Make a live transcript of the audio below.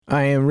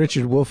I am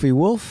Richard Wolfie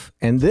Wolf,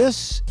 and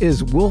this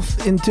is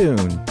Wolf in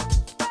Tune.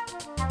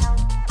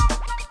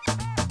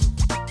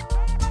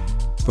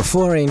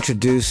 Before I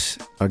introduce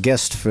our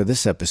guest for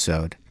this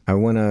episode, I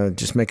want to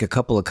just make a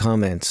couple of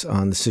comments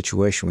on the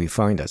situation we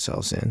find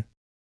ourselves in.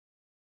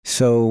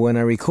 So when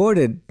I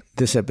recorded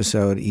this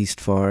episode, East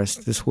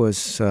Forest, this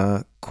was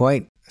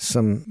quite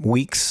some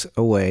weeks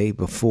away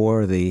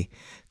before the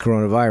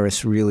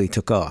coronavirus really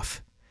took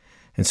off.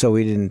 And so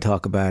we didn't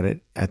talk about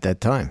it at that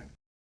time.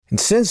 And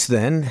since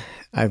then,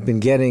 I've been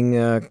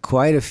getting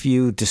quite a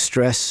few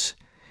distress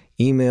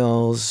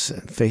emails,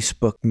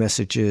 Facebook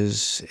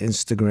messages,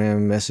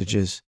 Instagram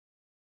messages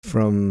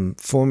from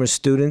former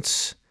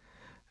students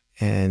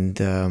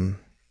and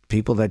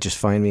people that just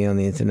find me on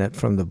the internet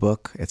from the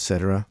book,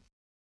 etc.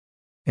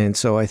 And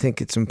so I think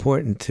it's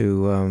important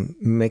to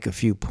make a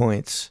few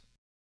points.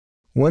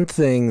 One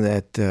thing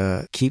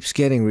that keeps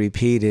getting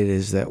repeated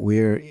is that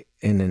we're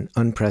in an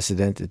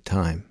unprecedented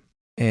time.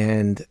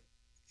 And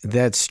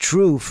that's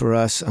true for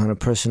us on a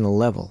personal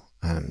level.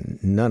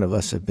 None of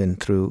us have been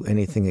through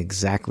anything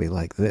exactly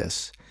like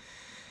this.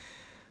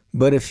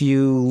 But if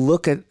you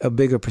look at a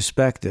bigger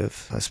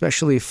perspective,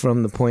 especially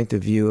from the point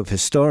of view of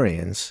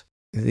historians,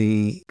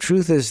 the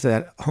truth is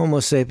that Homo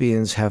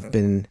sapiens have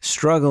been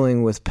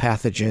struggling with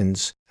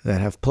pathogens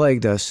that have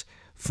plagued us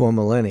for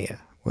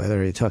millennia,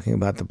 whether you're talking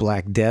about the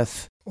Black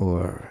Death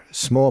or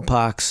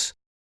smallpox,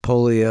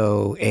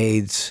 polio,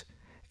 AIDS,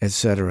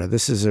 etc.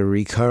 This is a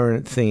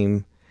recurrent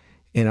theme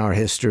in our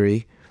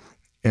history,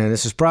 and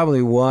this is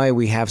probably why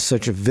we have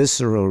such a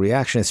visceral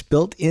reaction. It's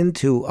built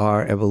into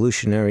our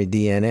evolutionary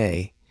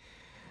DNA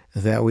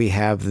that we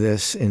have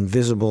this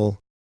invisible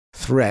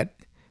threat,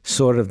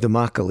 sort of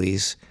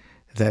Damocles,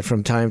 that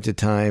from time to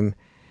time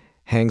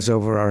hangs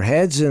over our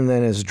heads and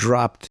then is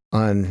dropped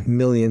on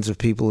millions of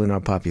people in our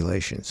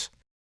populations.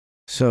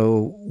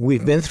 So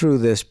we've been through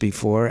this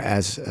before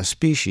as a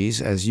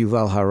species, as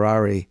Yuval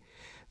Harari,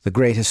 the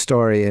great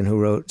historian who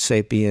wrote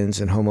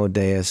 *Sapiens* and *Homo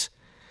Deus*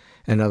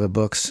 and other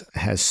books,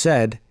 has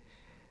said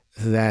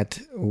that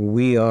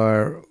we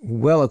are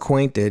well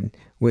acquainted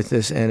with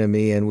this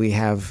enemy, and we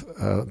have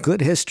a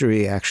good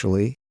history,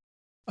 actually,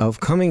 of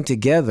coming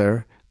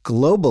together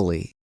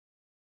globally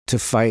to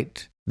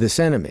fight this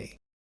enemy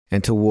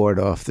and to ward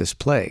off this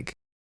plague.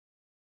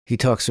 He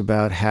talks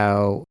about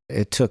how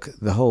it took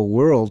the whole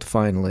world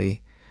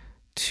finally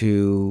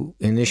to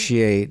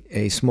initiate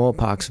a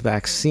smallpox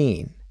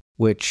vaccine,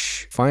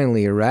 which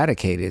finally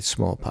eradicated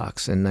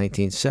smallpox in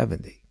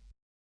 1970.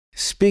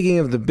 Speaking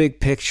of the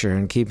big picture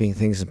and keeping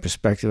things in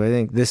perspective, I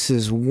think this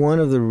is one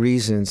of the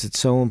reasons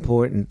it's so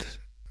important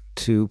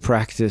to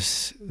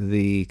practice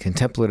the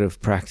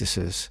contemplative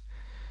practices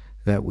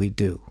that we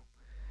do.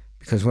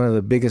 Because one of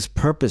the biggest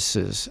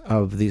purposes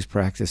of these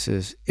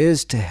practices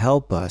is to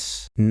help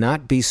us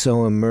not be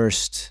so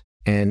immersed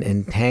and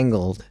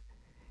entangled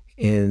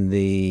in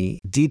the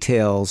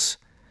details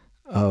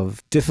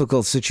of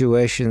difficult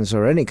situations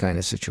or any kind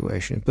of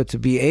situation, but to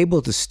be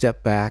able to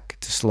step back,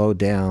 to slow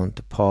down,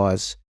 to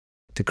pause,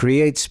 to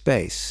create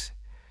space,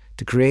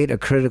 to create a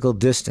critical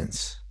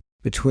distance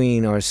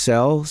between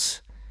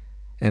ourselves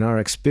and our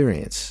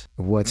experience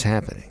of what's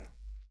happening.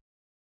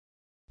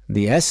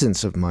 The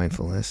essence of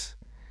mindfulness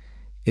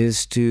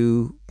is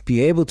to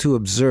be able to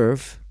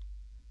observe,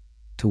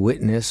 to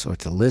witness, or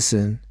to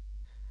listen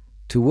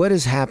to what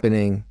is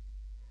happening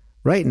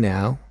right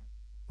now,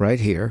 right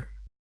here,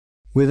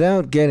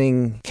 without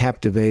getting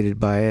captivated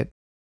by it,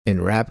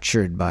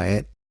 enraptured by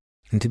it,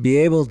 and to be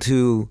able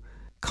to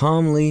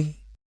calmly,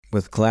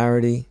 with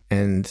clarity,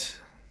 and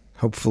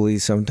hopefully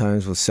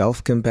sometimes with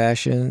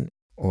self-compassion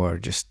or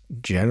just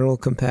general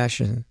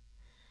compassion,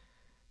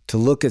 to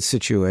look at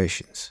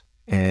situations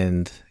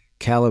and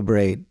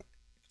calibrate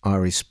our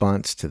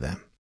response to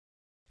them.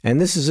 And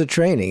this is a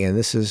training, and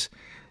this is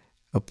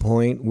a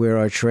point where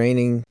our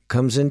training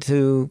comes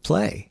into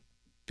play,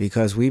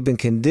 because we've been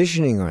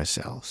conditioning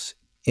ourselves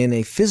in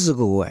a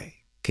physical way,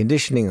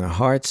 conditioning our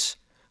hearts,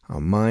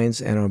 our minds,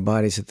 and our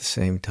bodies at the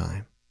same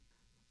time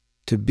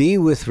to be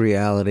with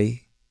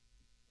reality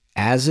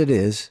as it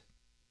is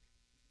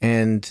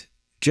and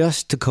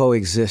just to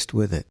coexist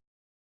with it.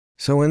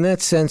 So in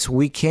that sense,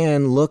 we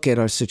can look at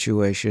our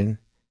situation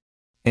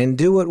and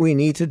do what we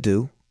need to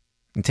do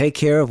and take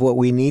care of what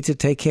we need to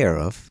take care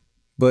of,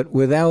 but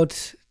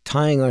without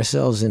tying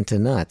ourselves into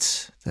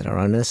knots that are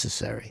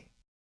unnecessary.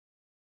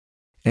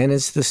 And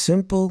it's the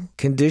simple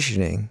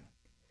conditioning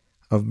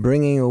of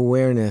bringing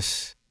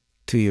awareness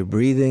to your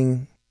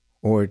breathing,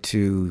 or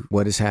to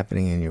what is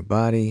happening in your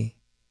body,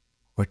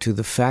 or to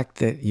the fact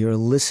that you're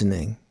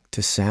listening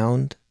to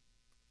sound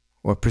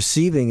or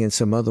perceiving in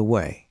some other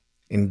way,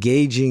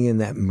 engaging in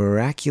that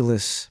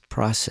miraculous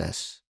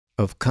process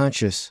of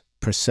conscious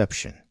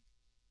perception.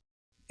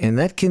 And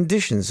that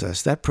conditions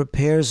us, that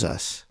prepares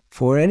us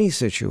for any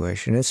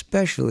situation,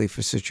 especially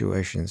for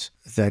situations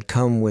that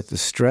come with the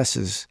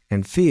stresses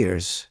and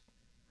fears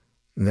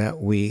that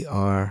we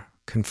are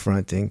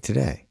confronting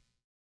today.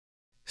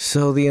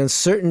 So the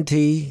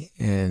uncertainty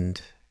and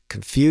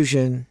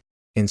confusion,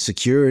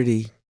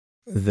 insecurity,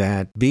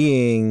 that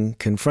being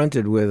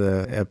confronted with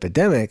an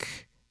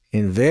epidemic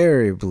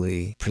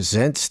invariably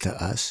presents to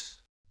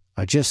us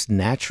are just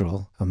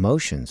natural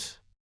emotions.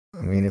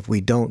 I mean, if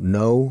we don't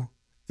know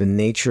the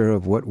nature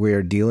of what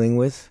we're dealing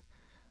with,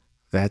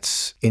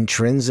 that's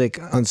intrinsic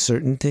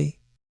uncertainty.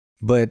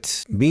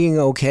 But being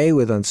okay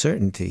with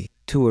uncertainty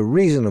to a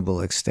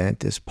reasonable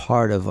extent is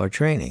part of our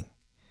training,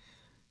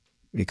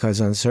 because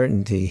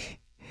uncertainty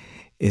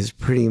is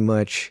pretty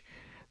much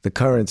the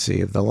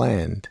currency of the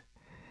land.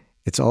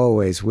 It's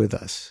always with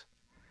us.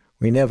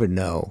 We never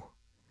know.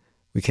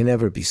 We can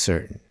never be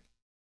certain.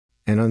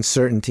 And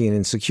uncertainty and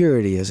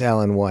insecurity, as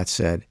Alan Watts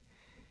said,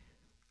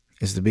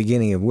 is the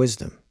beginning of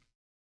wisdom.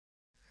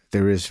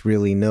 There is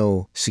really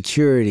no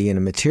security in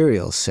a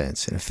material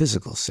sense, in a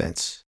physical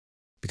sense,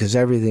 because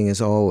everything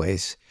is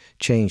always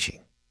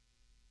changing.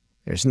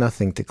 There's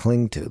nothing to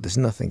cling to. There's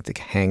nothing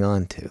to hang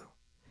on to.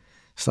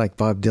 It's like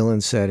Bob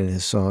Dylan said in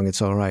his song,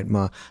 "It's All Right,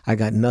 Ma, I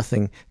got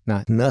nothing,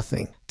 not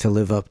nothing to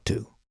live up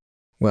to."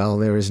 Well,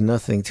 there is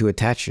nothing to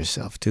attach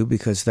yourself to,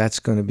 because that's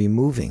going to be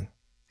moving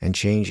and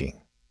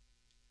changing.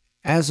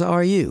 As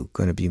are you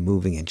going to be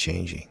moving and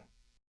changing.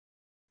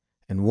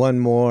 And one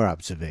more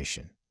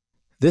observation.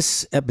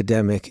 This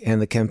epidemic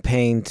and the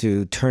campaign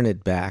to turn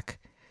it back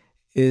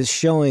is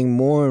showing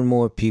more and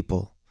more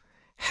people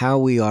how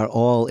we are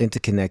all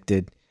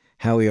interconnected,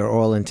 how we are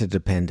all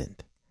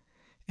interdependent.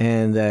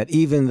 And that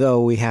even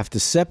though we have to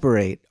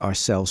separate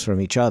ourselves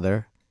from each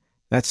other,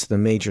 that's the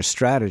major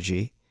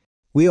strategy,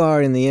 we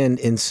are in the end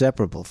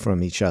inseparable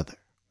from each other.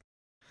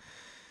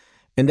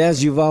 And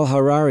as Yuval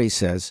Harari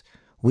says,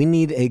 we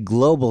need a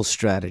global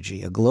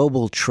strategy, a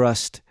global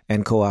trust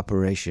and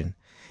cooperation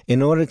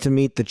in order to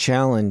meet the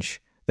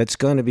challenge that's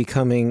going to be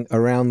coming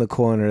around the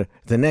corner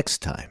the next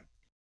time.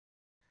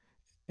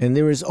 And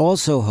there is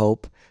also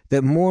hope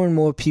that more and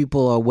more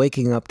people are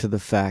waking up to the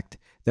fact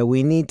that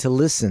we need to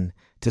listen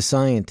to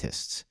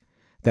scientists,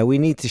 that we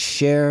need to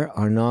share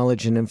our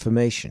knowledge and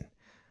information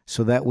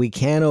so that we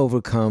can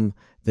overcome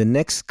the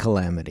next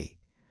calamity,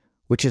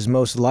 which is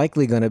most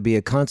likely going to be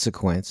a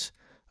consequence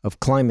of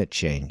climate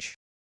change.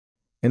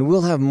 And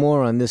we'll have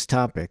more on this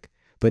topic,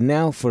 but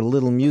now for a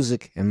little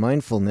music and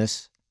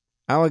mindfulness.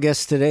 Our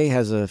guest today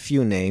has a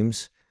few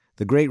names.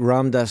 The great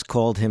Ram Dass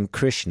called him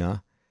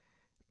Krishna,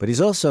 but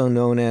he's also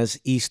known as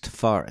East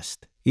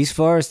Forest. East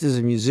Forest is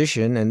a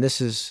musician, and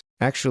this is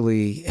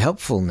actually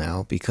helpful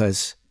now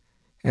because,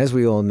 as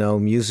we all know,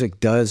 music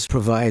does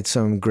provide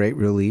some great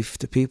relief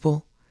to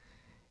people.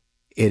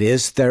 It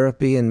is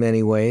therapy in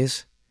many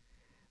ways.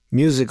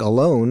 Music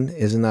alone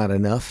is not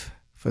enough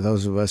for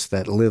those of us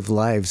that live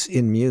lives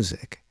in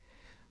music.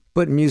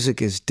 But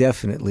music is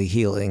definitely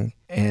healing,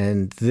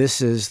 and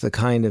this is the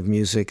kind of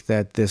music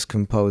that this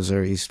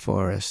composer, East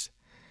Forest,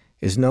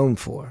 is known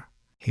for.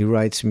 He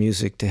writes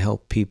music to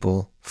help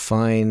people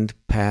find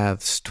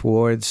paths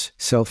towards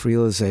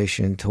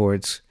self-realization,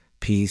 towards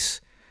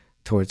peace,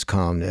 towards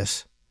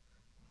calmness,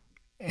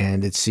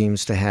 and it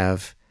seems to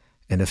have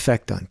an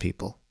effect on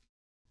people.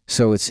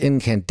 So it's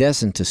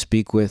incandescent to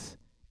speak with,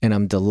 and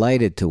I'm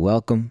delighted to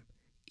welcome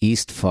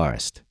East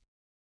Forest.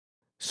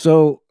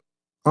 So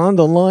on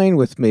the line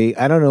with me,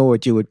 I don't know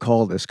what you would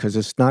call this because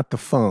it's not the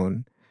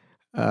phone.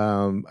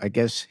 I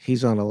guess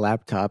he's on a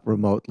laptop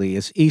remotely,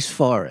 is East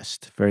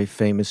Forest, very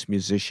famous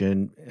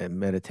musician and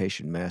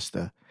meditation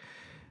master.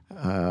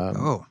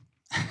 Oh,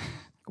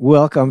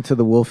 Welcome to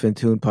the Wolf in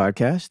Tune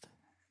podcast.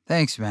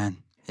 thanks, man.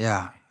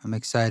 Yeah, I'm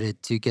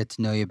excited to get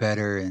to know you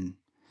better. And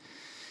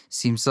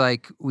seems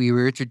like we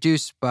were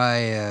introduced by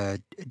a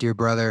dear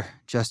brother,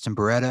 Justin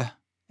Beretta.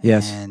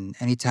 Yes. And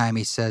anytime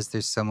he says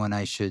there's someone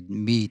I should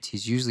meet,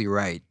 he's usually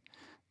right.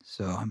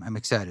 So I'm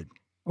excited.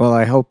 Well,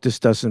 I hope this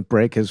doesn't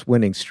break his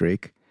winning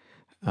streak.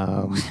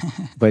 Oh.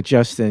 But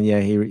Justin, yeah,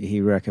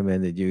 he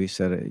recommended you. He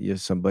said you're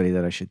somebody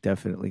that I should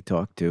definitely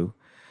talk to.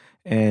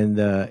 And,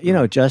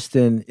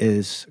 Justin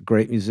is a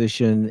great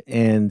musician,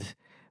 and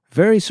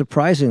very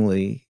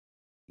surprisingly,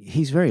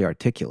 he's very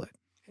articulate.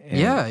 And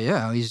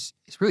Yeah. He's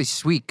a really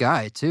sweet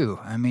guy, too.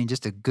 I mean,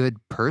 just a good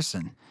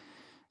person.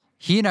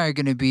 He and I are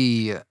going to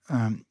be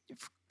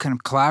kind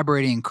of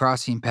collaborating and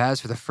crossing paths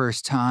for the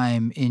first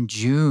time in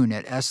June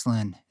at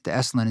Esalen, the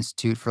Esalen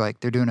Institute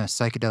they're doing a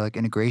psychedelic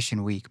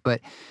integration week.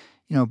 But,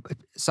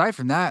 aside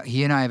from that,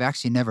 he and I have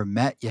actually never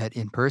met yet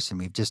in person.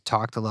 We've just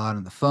talked a lot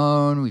on the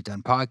phone. We've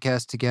done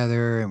podcasts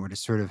together, and we're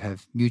just sort of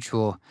have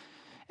mutual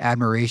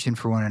admiration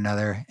for one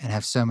another and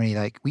have so many,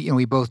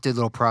 we both did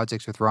little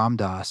projects with Ram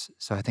Dass.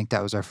 So I think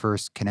that was our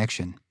first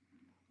connection.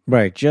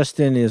 Right.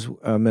 Justin is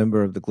a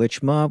member of the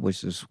Glitch Mob,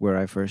 which is where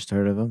I first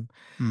heard of him.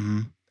 Mm-hmm.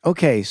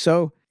 Okay,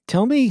 so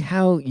tell me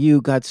how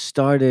you got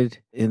started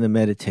in the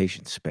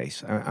meditation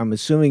space. I'm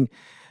assuming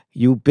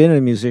you've been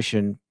a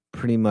musician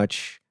pretty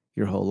much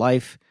your whole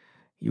life.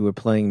 You were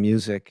playing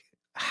music.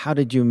 How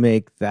did you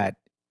make that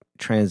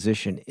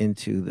transition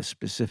into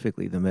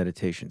specifically the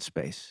meditation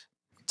space?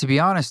 To be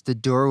honest, the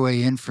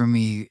doorway in for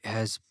me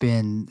has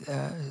been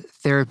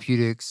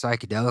therapeutic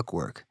psychedelic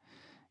work.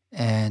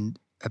 And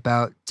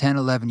about 10,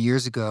 11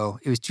 years ago,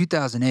 it was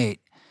 2008,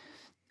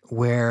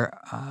 where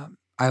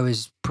I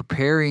was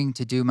preparing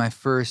to do my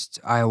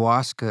first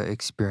ayahuasca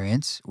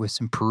experience with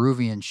some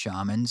Peruvian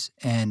shamans,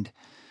 and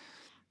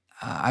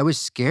I was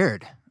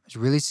scared. I was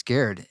really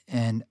scared.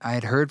 And I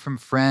had heard from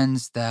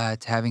friends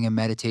that having a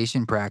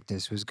meditation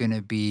practice was going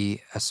to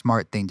be a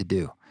smart thing to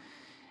do.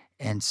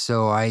 And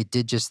so I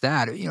did just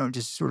that,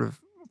 just sort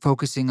of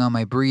focusing on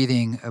my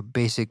breathing, a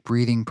basic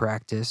breathing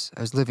practice.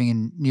 I was living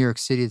in New York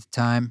City at the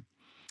time,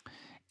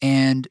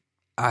 and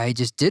I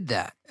just did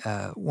that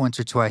once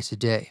or twice a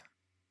day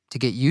to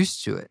get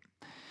used to it.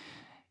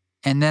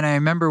 And then I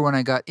remember when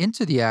I got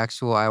into the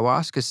actual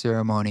ayahuasca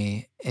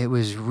ceremony, it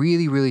was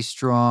really, really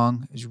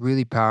strong. It was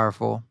really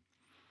powerful.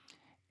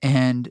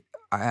 And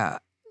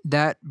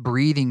that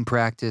breathing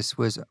practice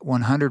was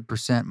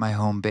 100% my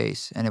home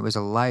base, and it was a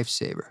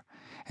lifesaver.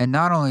 And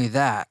not only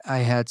that, I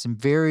had some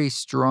very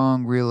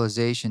strong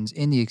realizations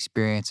in the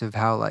experience of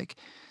how, like,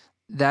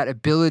 that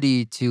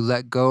ability to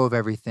let go of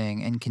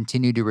everything and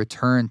continue to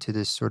return to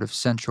this sort of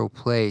central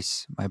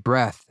place, my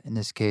breath in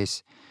this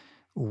case,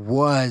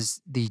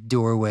 was the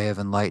doorway of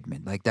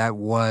enlightenment. Like, that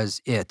was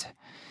it.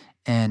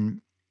 And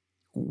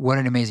what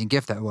an amazing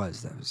gift that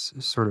was. That was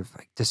sort of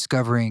like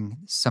discovering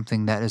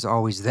something that is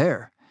always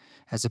there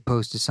as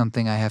opposed to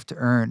something I have to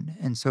earn.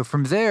 And so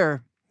from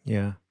there,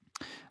 Yeah.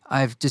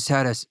 I've just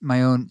had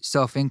my own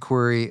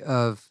self-inquiry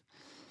of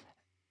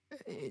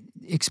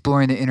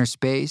exploring the inner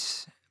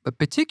space, but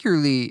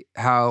particularly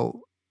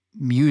how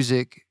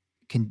music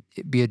can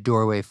be a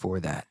doorway for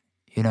that,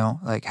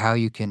 like how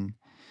you can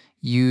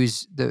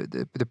use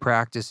the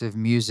practice of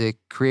music,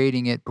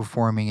 creating it,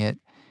 performing it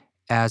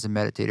as a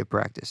meditative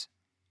practice.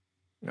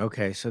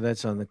 Okay, so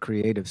that's on the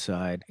creative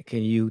side.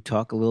 Can you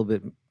talk a little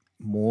bit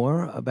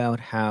more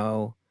about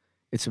how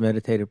it's a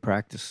meditative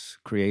practice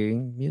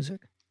creating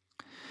music?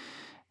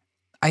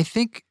 I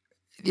think,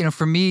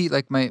 for me,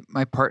 like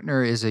my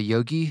partner is a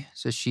yogi,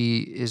 so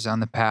she is on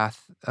the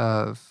path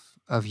of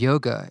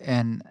yoga,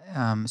 and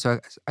so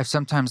I've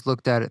sometimes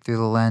looked at it through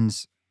the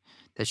lens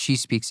that she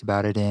speaks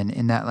about it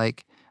in that,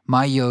 like,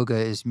 my yoga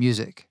is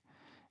music,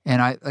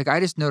 and I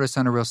just notice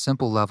on a real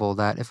simple level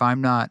that if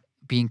I'm not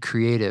being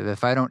creative,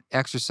 if I don't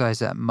exercise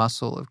that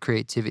muscle of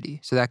creativity,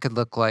 so that could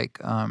look like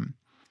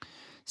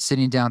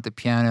sitting down at the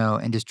piano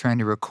and just trying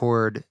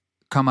to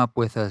come up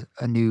with a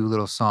new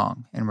little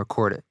song and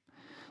record it.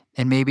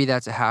 And maybe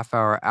that's a half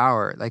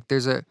hour. Like,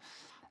 there's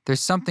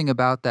something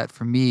about that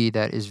for me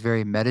that is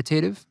very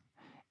meditative,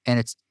 and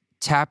it's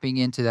tapping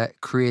into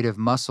that creative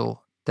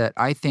muscle that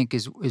I think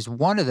is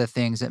one of the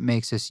things that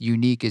makes us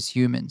unique as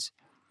humans.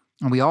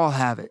 And we all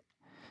have it.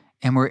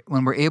 And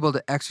when we're able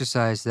to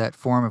exercise that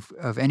form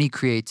of any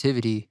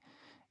creativity,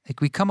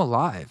 like, we come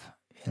alive.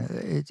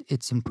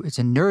 It's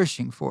a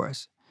nourishing for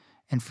us.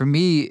 And for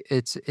me,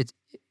 it's at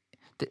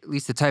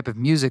least the type of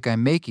music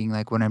I'm making,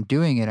 like when I'm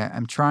doing it,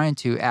 I'm trying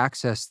to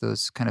access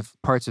those kind of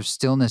parts of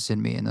stillness in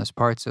me, and those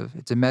parts of,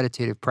 it's a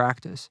meditative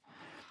practice,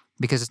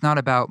 because it's not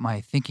about my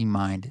thinking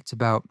mind. It's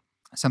about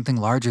something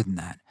larger than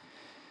that.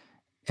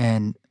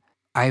 And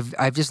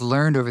I've just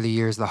learned over the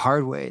years the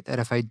hard way that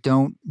if I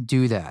don't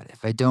do that,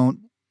 if I don't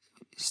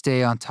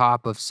stay on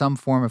top of some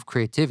form of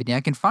creativity,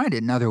 I can find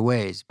it in other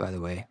ways, by the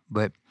way,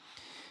 but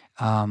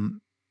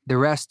the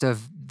rest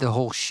of the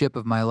whole ship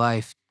of my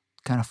life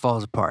kind of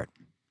falls apart.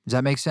 Does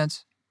that make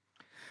sense?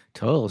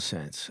 Total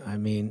sense. I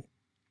mean,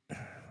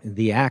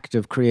 the act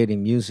of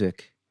creating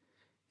music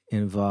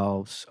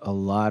involves a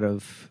lot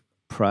of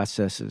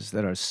processes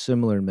that are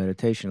similar in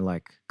meditation,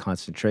 like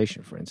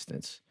concentration, for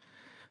instance.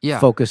 Yeah.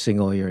 Focusing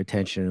all your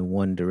attention in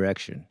one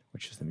direction,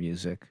 which is the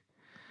music,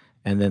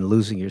 and then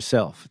losing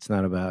yourself. It's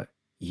not about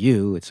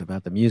you, it's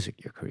about the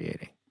music you're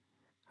creating.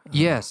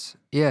 Yes.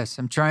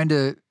 I'm trying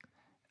to,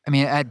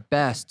 at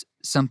best,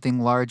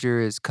 something larger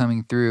is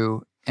coming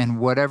through, and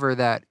whatever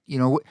that,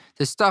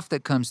 the stuff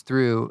that comes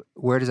through,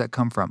 where does that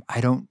come from?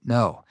 I don't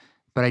know.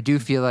 But I do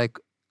feel like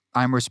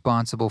I'm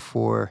responsible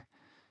for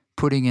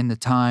putting in the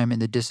time and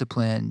the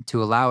discipline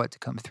to allow it to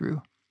come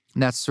through.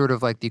 And that's sort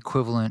of like the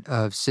equivalent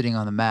of sitting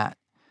on the mat.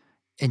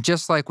 And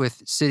just like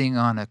with sitting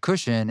on a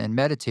cushion and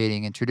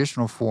meditating in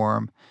traditional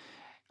form,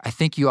 I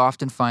think you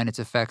often find its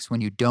effects when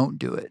you don't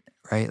do it,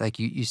 right? Like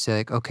you say,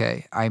 like,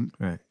 okay,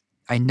 Right.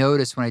 I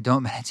notice when I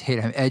don't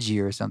meditate, I'm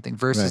edgy or something,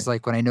 versus Right.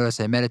 like when I notice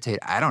I meditate,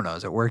 I don't know,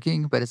 is it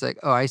working? But it's like,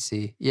 oh, I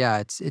see. Yeah,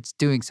 it's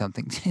doing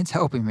something. It's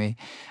helping me.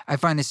 I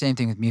find the same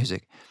thing with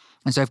music.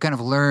 And so I've kind of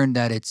learned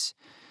that it's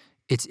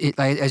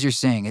like, as you're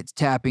saying, it's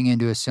tapping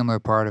into a similar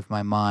part of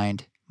my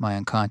mind, my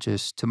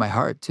unconscious, to my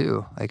heart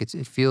too. Like,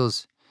 it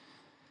feels,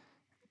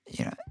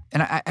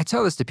 and I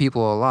tell this to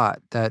people a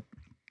lot, that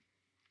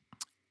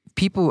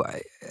people,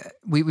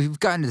 we've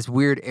gotten to this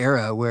weird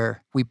era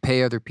where we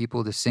pay other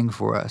people to sing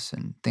for us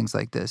and things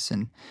like this.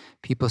 And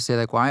people say,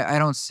 like, well, I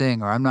don't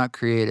sing, or I'm not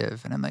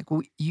creative. And I'm like,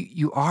 well,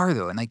 you are,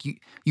 though. And like,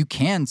 you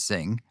can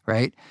sing,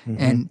 right?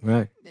 Mm-hmm. And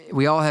right.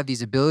 we all have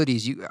these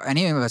abilities.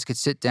 Any of us could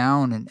sit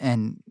down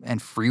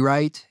and free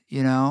write,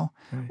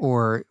 Right.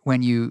 or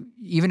when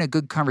even a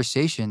good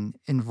conversation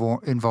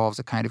involves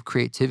a kind of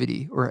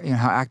creativity, or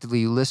how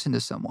actively you listen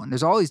to someone.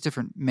 There's all these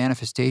different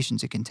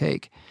manifestations it can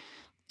take.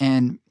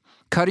 And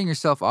cutting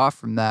yourself off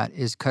from that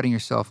is cutting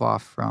yourself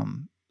off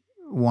from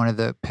one of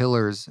the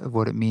pillars of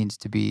what it means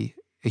to be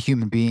a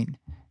human being.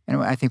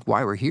 And I think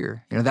why we're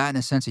here, that in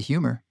a sense of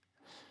humor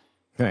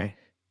Right.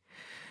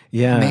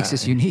 makes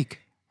us Yeah. unique.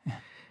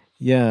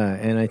 Yeah.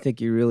 And I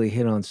think you really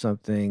hit on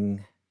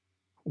something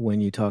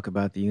when you talk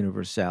about the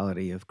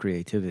universality of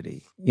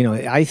creativity.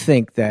 I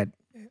think that,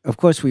 of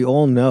course, we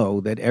all know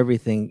that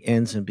everything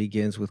ends and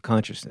begins with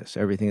consciousness.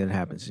 Everything that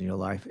happens in your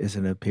life is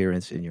an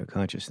appearance in your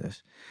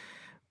consciousness.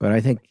 But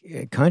I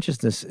think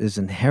consciousness is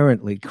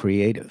inherently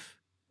creative.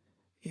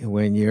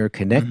 When you're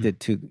connected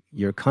to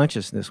your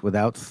consciousness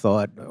without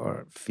thought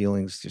or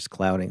feelings just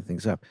clouding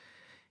things up,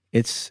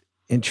 it's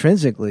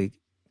intrinsically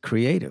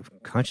creative.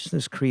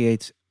 Consciousness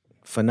creates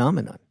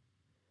phenomenon.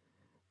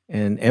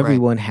 And Right.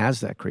 everyone has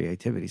that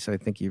creativity. So I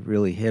think you've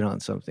really hit on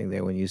something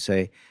there when you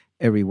say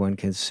everyone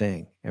can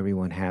sing.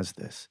 Everyone has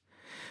this.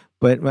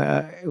 But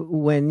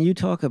when you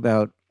talk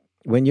about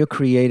when you're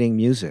creating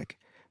music,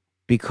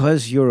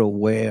 because you're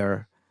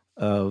aware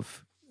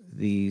of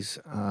these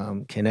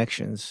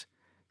connections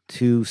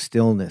to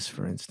stillness,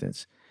 for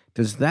instance,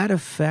 does that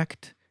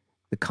affect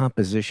the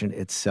composition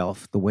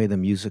itself, the way the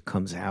music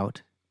comes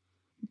out?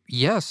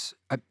 Yes.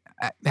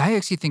 I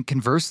actually think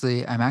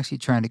conversely, I'm actually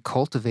trying to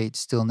cultivate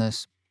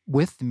stillness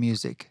with the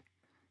music.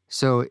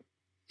 So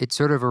it's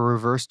sort of a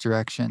reverse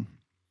direction.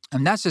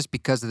 And that's just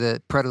because of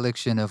the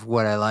predilection of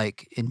what I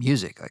like in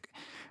music. Like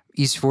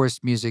East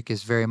Forest music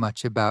is very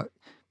much about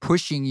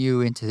pushing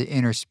you into the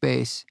inner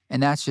space.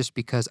 And that's just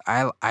because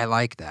I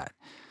like that.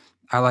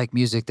 I like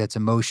music that's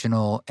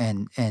emotional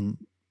and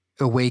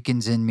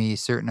awakens in me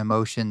certain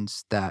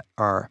emotions that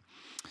are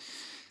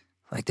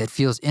like that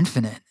feels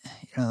infinite.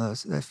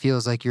 That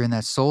feels like you're in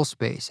that soul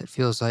space. It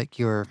feels like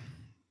you're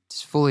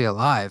just fully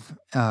alive.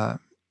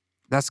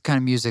 That's the kind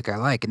of music I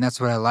like. And that's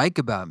what I like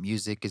about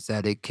music is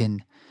that it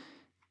can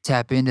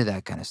tap into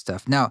that kind of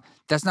stuff. Now,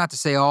 that's not to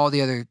say all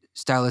the other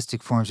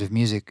stylistic forms of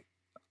music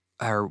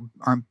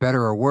aren't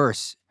better or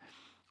worse.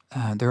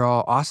 They're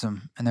all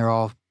awesome and they're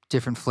all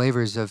different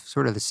flavors of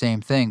sort of the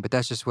same thing, but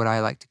that's just what I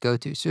like to go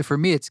to. So for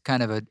me, it's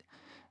kind of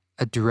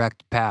a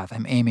direct path.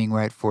 I'm aiming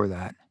right for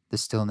that, the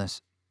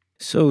stillness.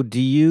 So do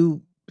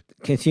you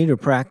continue to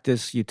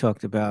practice? You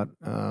talked about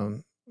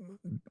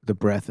the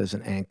breath as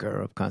an anchor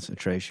of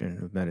concentration,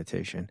 of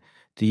meditation.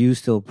 Do you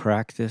still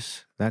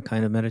practice that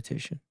kind of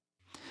meditation?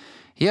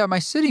 Yeah, my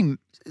sitting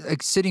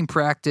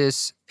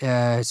practice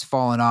has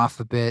fallen off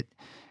a bit.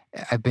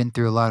 I've been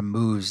through a lot of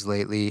moves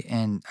lately,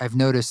 and I've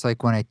noticed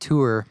like when I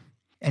tour,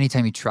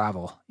 anytime you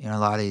travel, a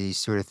lot of these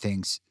sort of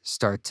things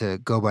start to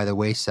go by the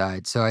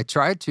wayside. So I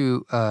try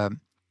to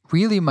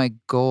really my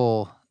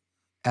goal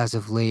as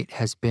of late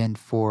has been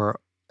for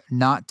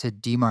not to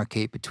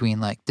demarcate between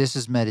like this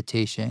is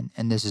meditation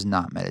and this is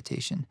not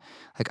meditation.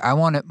 Like I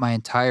want my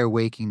entire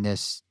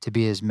wakingness to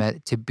be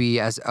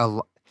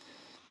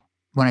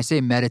when I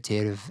say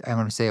meditative, I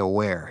want to say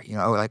aware,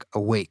 like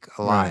awake,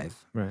 Right,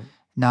 alive, right,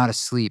 not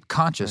asleep,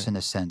 conscious right, in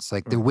a sense.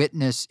 Like the right.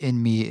 witness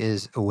in me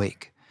is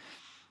awake.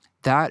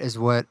 That is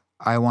what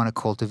I want to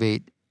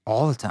cultivate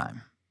all the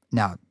time.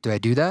 Now, do I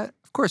do that?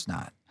 Of course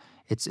not.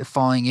 It's a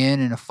falling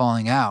in and a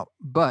falling out.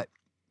 But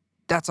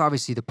that's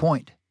obviously the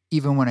point.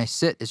 Even when I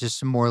sit, it's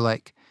just more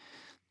like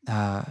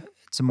uh,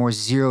 it's a more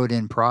zeroed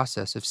in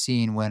process of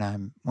seeing when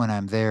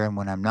I'm there and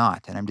when I'm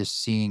not, and I'm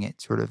just seeing it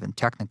sort of in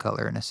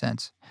technicolor in a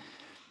sense.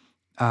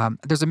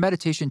 There's a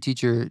meditation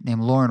teacher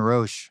named Lauren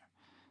Roche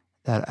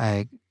that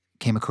I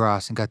came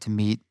across and got to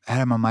meet. I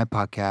had him on my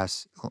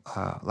podcast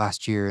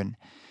last year, and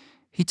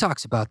he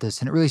talks about this,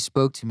 and it really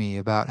spoke to me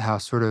about how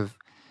sort of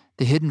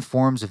the hidden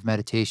forms of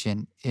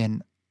meditation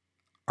in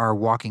our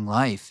walking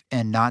life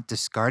and not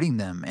discarding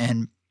them.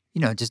 And,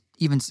 just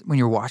even when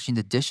you're washing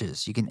the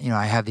dishes, you can,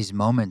 I have these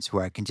moments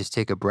where I can just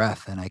take a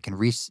breath and I can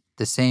reach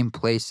the same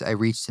place I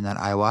reached in that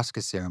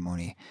ayahuasca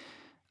ceremony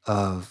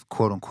of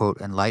quote unquote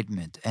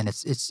enlightenment. And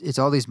it's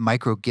all these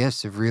micro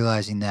gifts of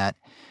realizing that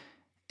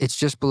it's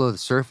just below the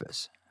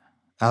surface.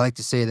 I like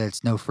to say that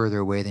it's no further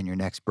away than your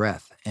next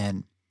breath.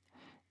 And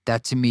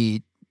that to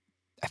me,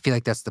 I feel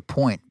like that's the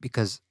point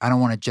because I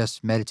don't want to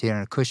just meditate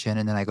on a cushion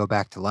and then I go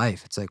back to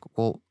life. It's like,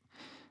 well,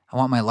 I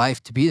want my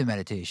life to be the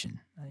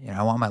meditation.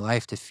 I want my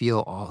life to feel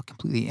all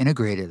completely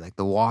integrated. Like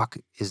the walk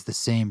is the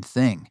same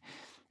thing.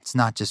 It's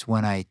not just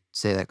when I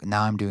say like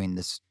now I'm doing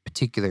this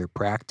particular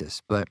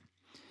practice, but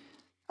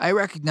I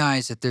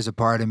recognize that there's a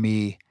part of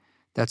me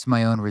that's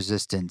my own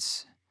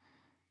resistance,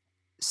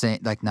 saying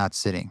like not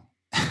sitting.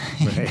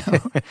 Right.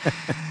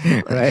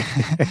 Like, Right.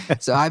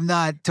 so I'm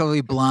not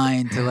totally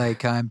blind to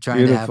like I'm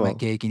trying to have my Beautiful.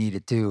 cake and eat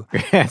it too.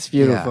 That's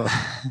beautiful.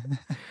 Yeah.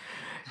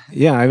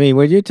 Yeah, I mean,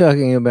 what you're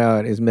talking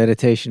about is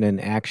meditation in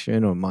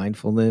action or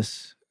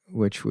mindfulness,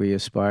 which we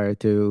aspire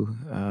to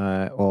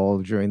all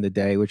during the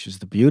day, which is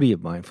the beauty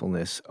of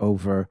mindfulness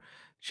over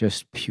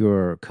just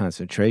pure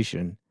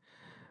concentration.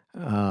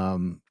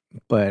 Um,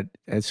 but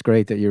it's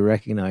great that you're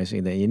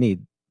recognizing that you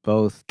need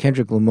both.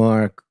 Kendrick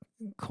Lamar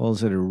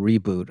calls it a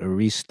reboot, a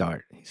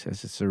restart. He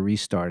says it's a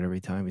restart every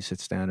time he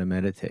sits down and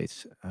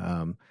meditates.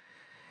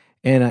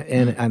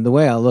 And the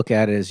way I look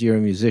at it is, you're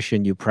a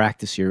musician, you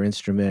practice your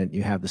instrument,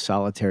 you have the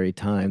solitary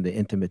time, the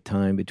intimate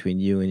time between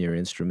you and your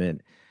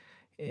instrument,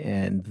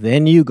 and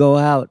then you go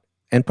out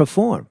and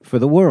perform for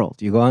the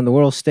world. You go on the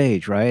world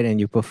stage, right? And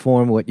you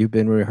perform what you've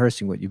been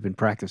rehearsing, what you've been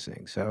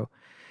practicing. So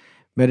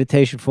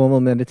meditation,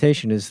 formal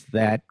meditation, is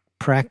that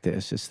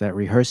practice, it's that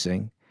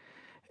rehearsing,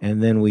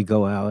 and then we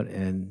go out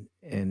and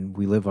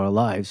we live our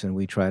lives and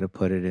we try to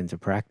put it into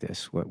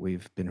practice, what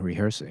we've been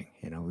rehearsing.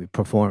 We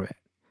perform it.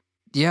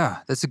 Yeah,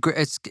 that's a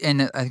great.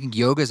 And I think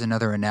yoga is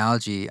another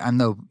analogy. I'm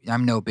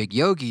no big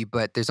yogi,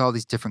 but there's all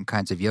these different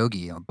kinds of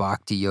yogi.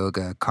 Bhakti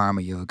yoga,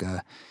 karma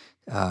yoga,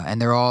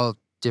 and they're all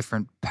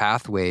different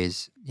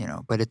pathways.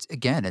 But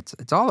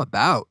it's all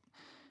about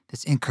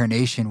this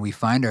incarnation we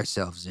find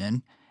ourselves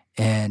in,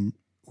 and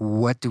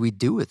what do we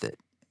do with it?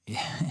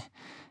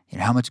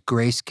 How much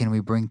grace can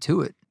we bring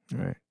to it?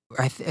 Right.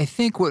 I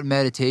think what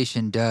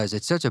meditation does,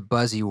 it's such a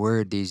buzzy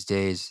word these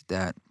days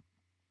that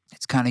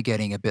it's kind of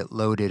getting a bit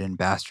loaded and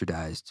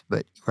bastardized.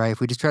 But right, if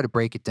we just try to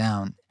break it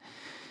down,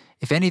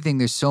 if anything,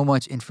 there's so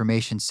much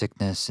information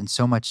sickness and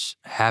so much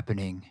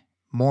happening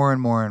more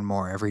and more and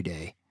more every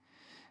day.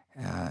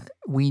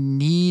 We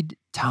need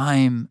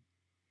time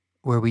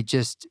where we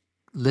just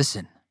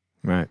listen.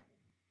 Right.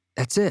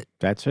 That's it.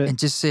 That's it. And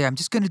just say, I'm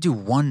just going to do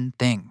one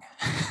thing.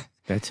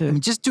 That's it. I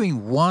mean, just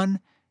doing one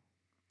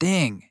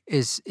thing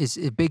is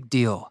a big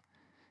deal,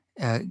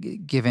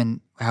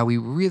 given how we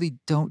really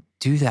don't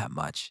do that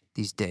much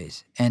these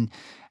days. And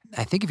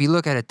I think if you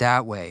look at it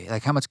that way,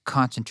 like how much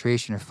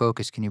concentration or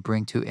focus can you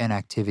bring to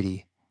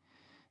inactivity?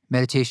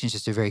 Meditation is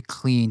just a very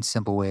clean,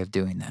 simple way of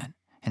doing that.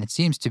 And it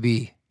seems to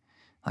be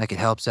like it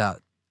helps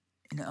out,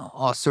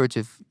 all sorts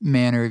of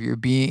manner of your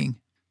being.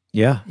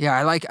 Yeah. Yeah,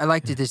 I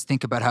like to just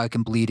think about how it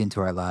can bleed into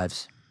our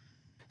lives.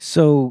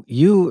 So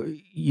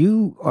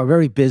you are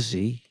very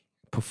busy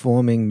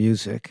performing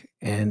music,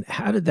 and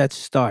how did that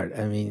start?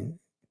 I mean,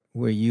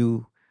 where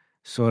you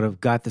sort of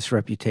got this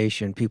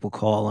reputation, people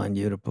call on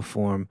you to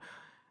perform.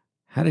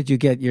 How did you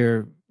get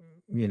your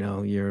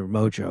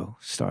mojo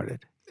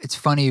started? It's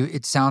funny.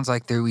 It sounds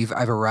like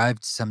I've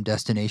arrived to some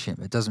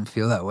destination. It doesn't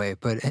feel that way,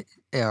 but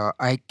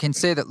I can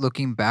say that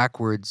looking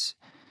backwards,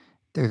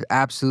 there's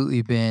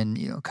absolutely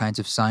been kinds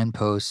of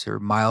signposts or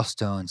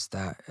milestones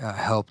that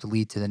helped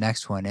lead to the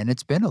next one, and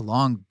it's been a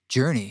long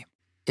journey.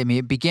 I mean,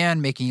 it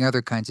began making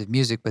other kinds of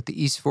music, but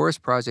the East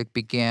Forest Project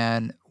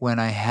began when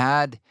I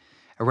had,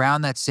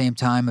 around that same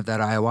time of that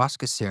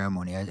ayahuasca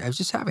ceremony, I was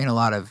just having a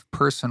lot of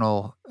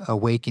personal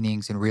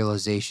awakenings and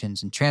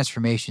realizations and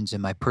transformations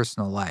in my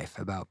personal life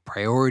about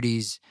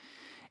priorities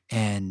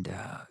and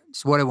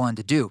just what I wanted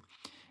to do.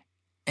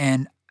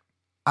 And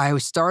I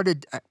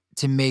started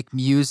to make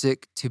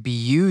music to be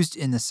used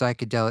in the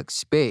psychedelic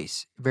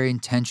space very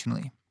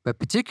intentionally, but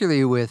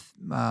particularly with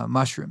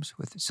mushrooms,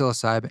 with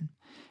psilocybin.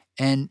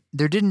 And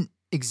there didn't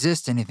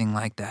exist anything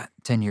like that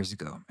 10 years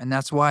ago. And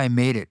that's why I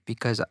made it,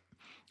 because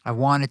I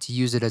wanted to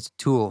use it as a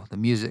tool, the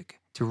music,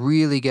 to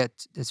really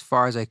get as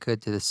far as I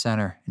could to the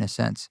center, in a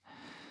sense.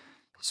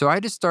 So I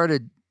just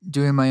started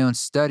doing my own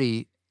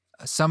study,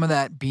 some of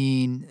that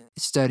being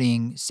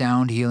studying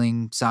sound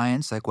healing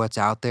science, like what's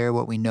out there,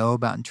 what we know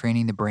about and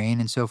training the brain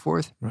and so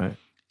forth. Right.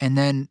 And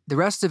then the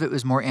rest of it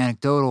was more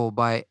anecdotal,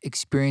 by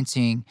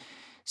experiencing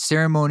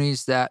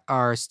ceremonies that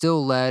are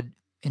still led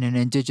in an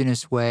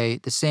indigenous way,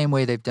 the same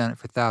way they've done it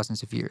for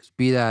thousands of years.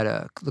 Be that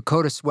a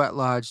Lakota sweat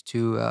lodge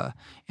to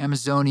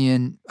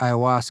Amazonian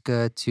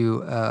ayahuasca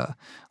to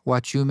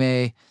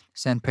Huachume,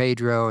 San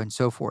Pedro, and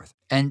so forth.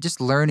 And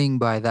just learning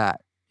by that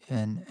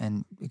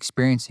and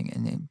experiencing it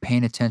and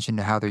paying attention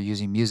to how they're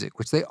using music,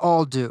 which they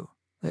all do.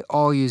 They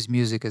all use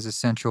music as a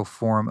central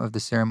form of the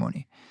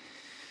ceremony.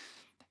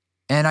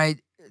 And I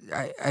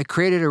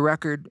created a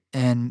record,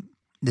 and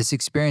this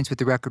experience with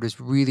the record was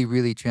really,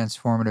 really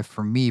transformative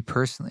for me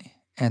personally.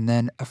 And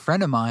then a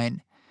friend of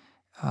mine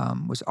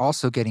was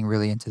also getting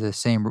really into the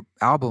same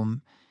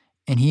album,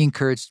 and he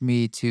encouraged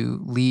me to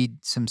lead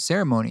some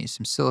ceremonies,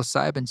 some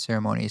psilocybin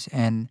ceremonies.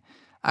 And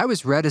I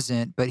was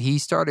reticent, but he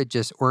started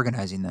just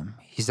organizing them.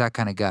 He's that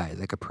kind of guy,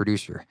 like a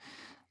producer.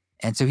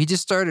 And so he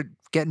just started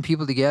getting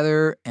people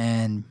together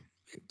and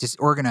just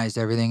organized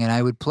everything, and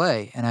I would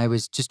play. And I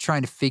was just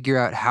trying to figure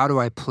out, how do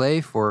I play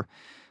for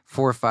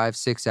 4, 5,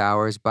 6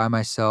 hours by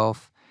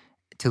myself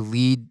to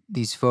lead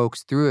these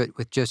folks through it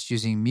with just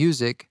using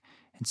music.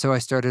 And so I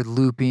started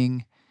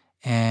looping,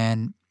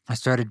 and I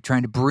started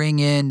trying to bring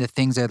in the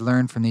things I'd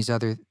learned from these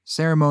other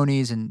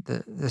ceremonies and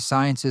the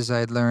sciences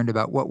I'd learned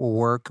about what will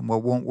work and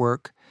what won't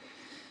work.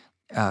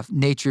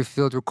 Nature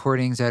field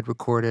recordings I'd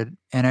recorded.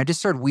 And I just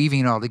started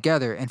weaving it all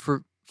together. And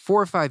for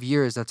 4 or 5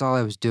 years, that's all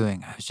I was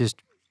doing. I was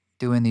just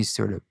doing these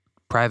sort of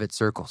private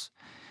circles.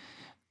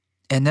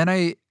 And then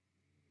I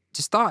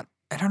just thought,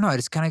 I don't know, I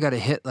just kind of got a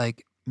hit,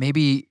 like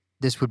maybe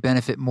this would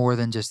benefit more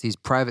than just these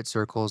private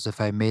circles if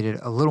I made it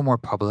a little more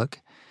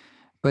public.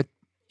 But,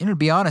 to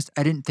be honest,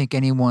 I didn't think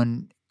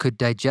anyone could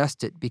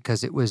digest it,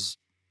 because it was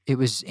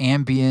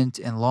ambient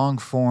and long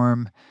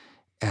form,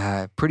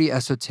 pretty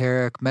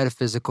esoteric,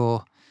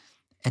 metaphysical.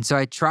 And so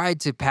I tried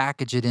to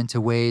package it into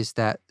ways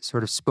that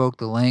sort of spoke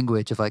the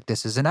language of like,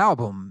 this is an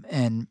album.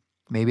 And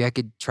maybe I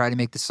could try to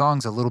make the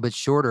songs a little bit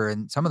shorter.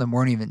 And some of them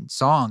weren't even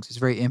songs. It's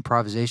very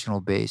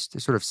improvisational based. They're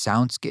sort of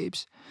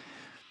soundscapes.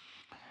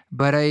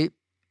 But I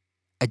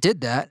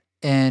did that.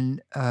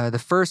 And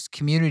the first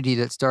community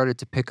that started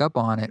to pick up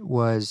on it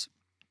was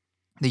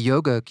the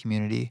yoga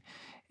community.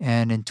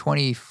 And in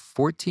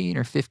 2014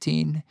 or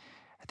 15,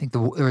 I think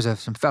there was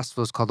some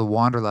festivals called the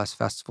Wanderlust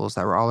festivals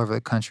that were all over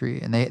the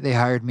country. And they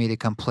hired me to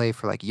come play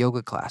for like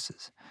yoga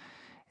classes.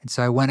 And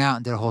so I went out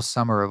and did a whole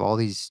summer of all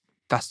these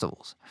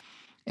festivals.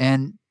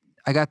 And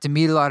I got to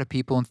meet a lot of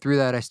people. And through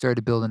that, I started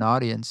to build an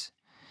audience.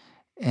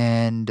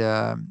 And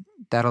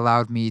that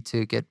allowed me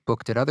to get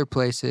booked at other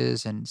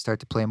places and start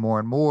to play more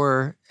and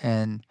more.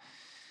 And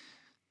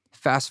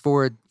fast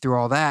forward through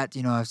all that,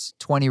 you know, it's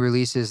 20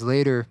 releases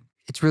later,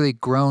 it's really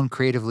grown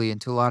creatively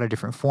into a lot of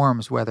different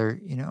forms, whether,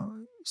 you know,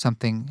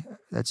 something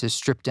that's just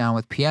stripped down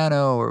with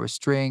piano or with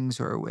strings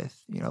or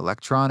with, you know,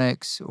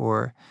 electronics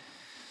or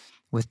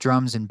with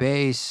drums and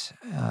bass.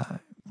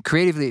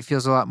 Creatively, it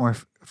feels a lot more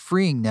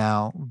freeing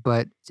now,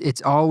 but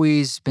it's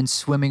always been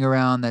swimming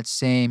around that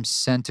same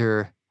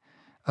center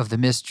of the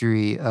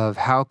mystery of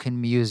how can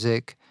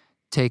music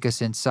take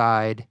us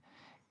inside.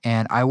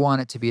 And I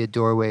want it to be a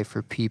doorway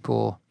for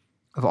people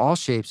of all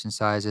shapes and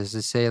sizes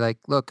to say like,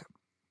 look,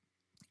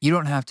 you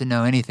don't have to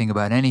know anything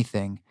about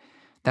anything.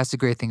 That's the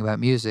great thing about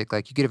music.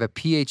 Like you could have a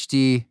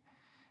PhD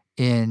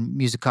in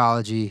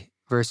musicology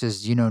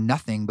versus you know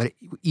nothing, but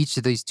each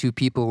of these two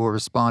people will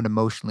respond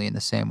emotionally in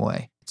the same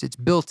way. It's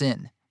built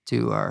in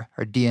to our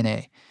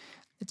DNA.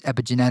 It's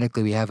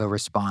epigenetically, we have a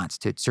response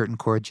to certain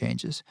chord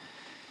changes.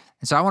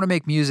 And so I want to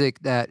make music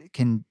that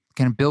can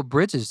build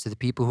bridges to the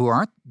people who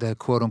aren't the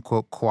quote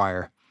unquote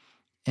choir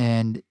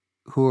and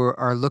who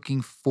are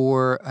looking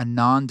for a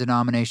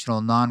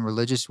non-denominational,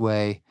 non-religious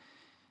way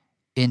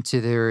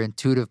into their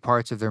intuitive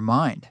parts of their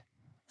mind,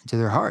 into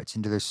their hearts,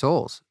 into their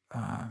souls.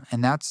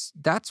 And that's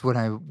what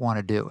I want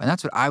to do. And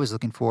that's what I was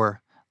looking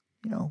for,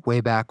 you know, way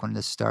back when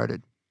this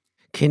started.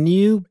 Can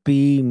you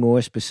be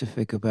more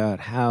specific about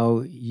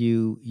how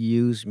you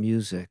use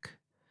music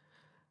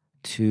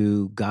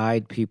to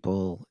guide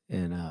people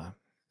in a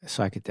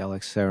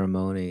psychedelic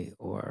ceremony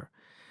or,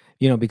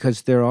 you know,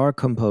 because there are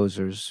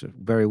composers,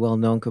 very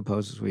well-known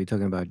composers, where you're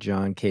talking about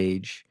John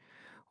Cage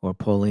or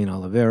Pauline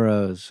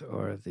Oliveras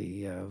or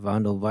the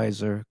Vandal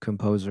Weiser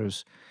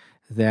composers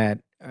that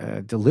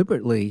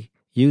deliberately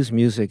use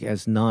music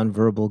as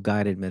nonverbal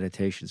guided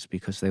meditations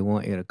because they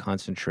want you to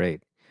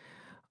concentrate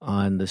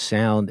on the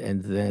sound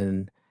and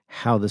then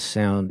how the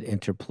sound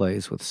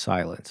interplays with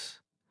silence.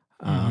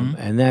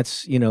 And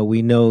that's, you know,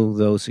 we know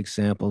those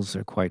examples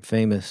are quite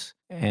famous.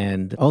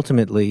 And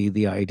ultimately,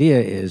 the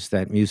idea is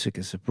that music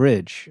is a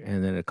bridge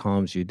and then it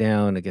calms you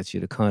down, it gets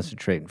you to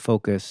concentrate and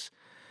focus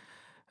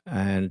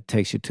and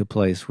takes you to a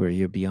place where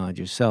you're beyond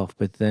yourself.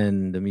 But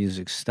then the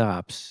music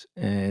stops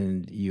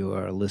and you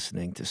are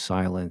listening to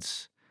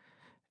silence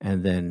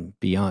and then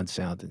beyond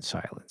sound and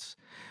silence.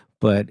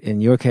 But in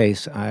your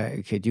case,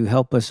 could you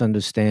help us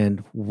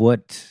understand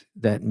what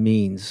that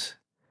means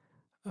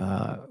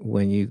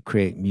when you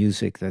create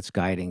music that's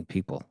guiding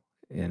people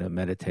in a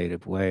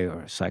meditative way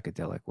or a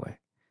psychedelic way?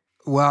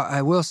 Well,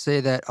 I will say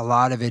that a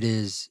lot of it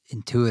is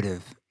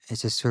intuitive.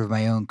 It's just sort of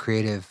my own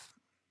creative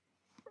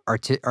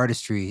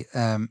artistry.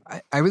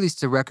 I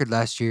released a record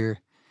last year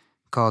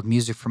called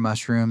Music for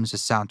Mushrooms, a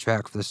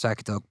soundtrack for the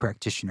psychedelic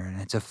practitioner. And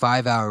it's a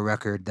 5-hour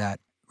record that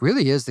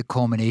really is the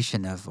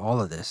culmination of all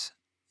of this.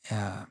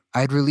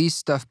 I'd released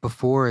stuff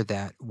before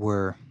that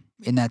were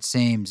in that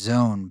same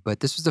zone,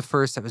 but this was the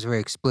first that was very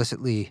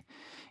explicitly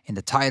in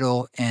the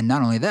title. And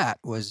not only that,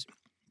 was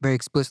very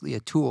explicitly a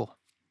tool.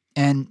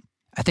 And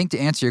I think to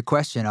answer your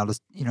question, I'll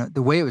just, you know,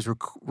 the way it was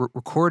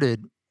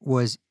recorded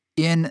was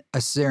in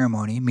a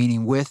ceremony,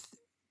 meaning with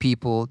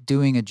people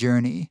doing a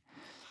journey.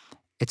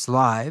 It's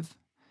live,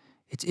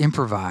 it's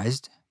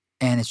improvised,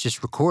 and it's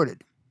just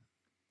recorded.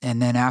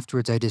 And then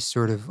afterwards, I just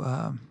sort of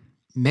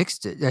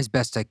mixed it as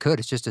best I could.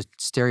 It's just a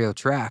stereo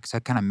track, so I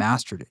kind of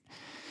mastered it.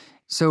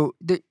 So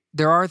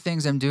there are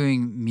things I'm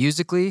doing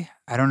musically.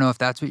 I don't know if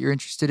that's what you're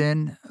interested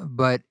in,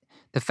 but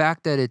the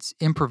fact that it's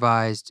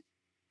improvised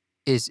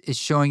is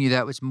showing you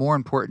that what's more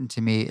important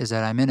to me is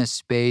that I'm in a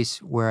space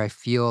where I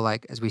feel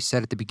like, as we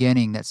said at the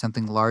beginning, that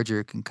something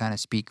larger can kind of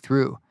speak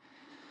through.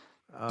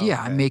 Oh,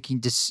 Yeah, okay.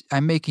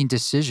 I'm making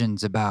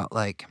decisions about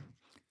like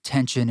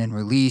tension and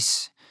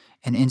release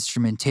and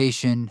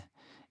instrumentation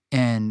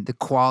and the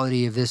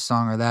quality of this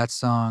song or that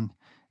song,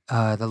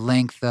 the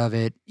length of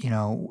it, you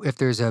know, if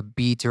there's a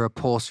beat or a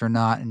pulse or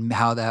not, and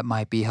how that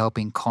might be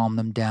helping calm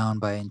them down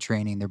by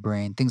entraining their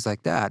brain, things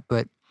like that.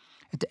 But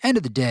at the end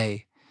of the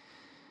day,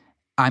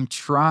 I'm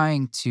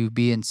trying to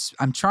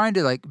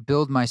like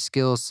build my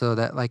skills so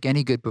that like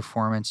any good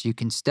performance, you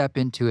can step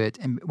into it.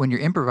 And when you're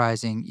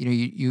improvising, you know,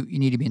 you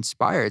need to be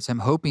inspired. So I'm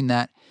hoping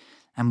that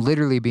I'm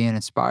literally being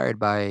inspired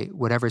by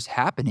whatever's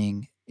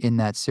happening in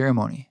that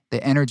ceremony,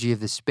 the energy of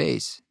the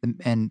space.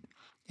 And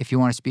if you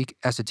want to speak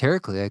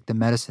esoterically, like the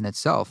medicine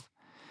itself,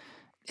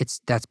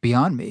 that's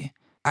beyond me.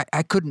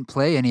 I couldn't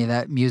play any of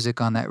that music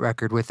on that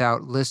record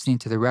without listening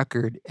to the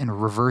record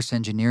and reverse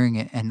engineering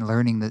it and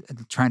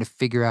trying to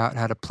figure out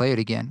how to play it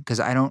again. Because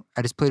I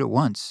just played it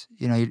once.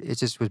 It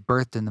just was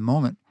birthed in the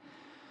moment.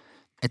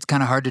 It's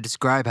kind of hard to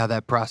describe how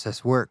that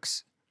process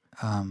works.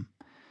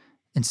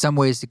 In some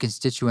ways, the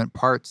constituent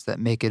parts that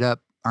make it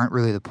up aren't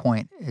really the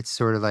point. It's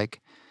sort of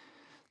like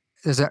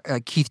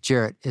Keith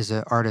Jarrett is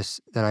an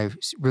artist that I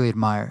really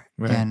admire,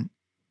 Right. and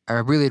I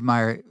really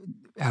admire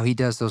how he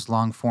does those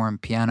long form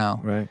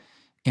piano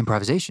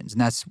improvisations,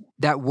 and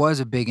that was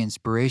a big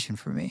inspiration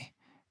for me.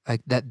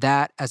 Like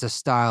that as a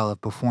style of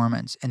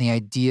performance, and the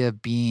idea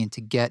being to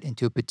get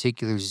into a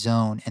particular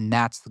zone, and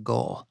that's the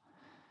goal.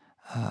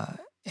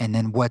 And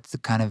then what's the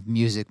kind of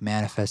music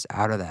manifests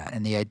out of that,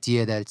 and the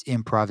idea that it's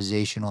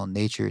improvisational in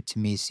nature to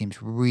me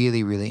seems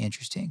really, really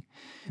interesting.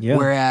 Yeah.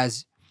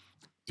 Whereas,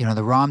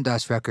 the Ram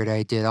Dass record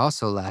I did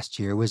also last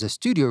year was a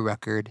studio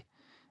record,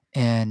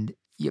 and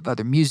you have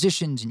other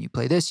musicians and you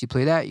play this, you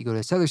play that, you go to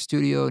this other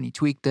studio and you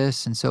tweak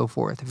this and so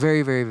forth.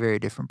 Very, very, very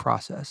different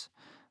process,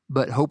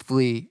 but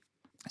hopefully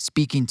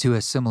speaking to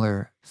a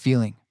similar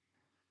feeling.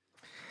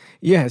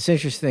 Yeah, it's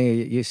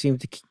interesting. You seem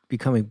to be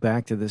coming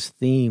back to this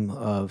theme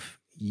of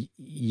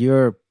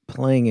you're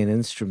playing an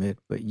instrument,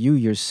 but you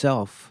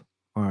yourself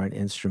are an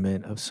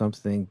instrument of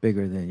something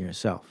bigger than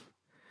yourself.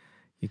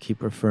 You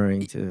keep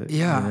referring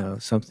to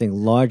something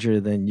larger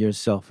than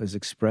yourself is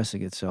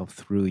expressing itself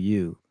through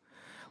you,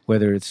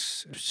 whether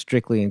it's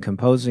strictly in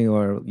composing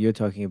or you're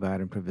talking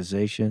about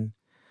improvisation.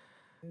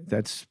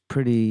 That's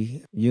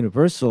pretty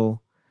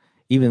universal,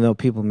 even though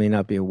people may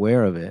not be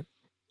aware of it.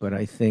 But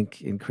I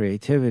think in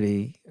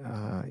creativity,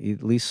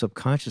 at least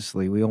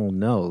subconsciously, we all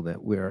know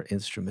that we're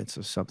instruments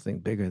of something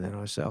bigger than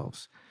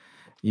ourselves.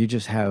 You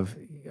just have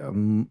a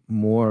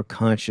more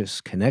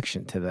conscious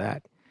connection to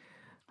that,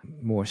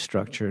 more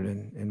structured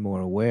and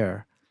more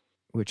aware,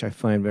 which I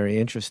find very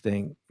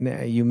interesting.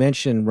 Now, you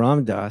mentioned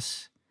Ram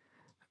Dass.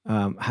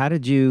 How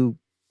did you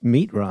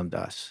meet Ram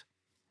Dass?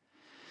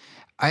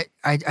 I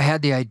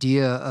had the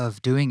idea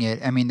of doing it.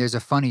 I mean, there's a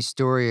funny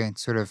story and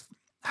sort of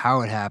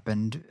how it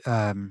happened.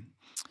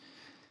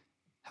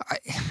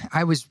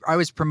 I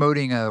was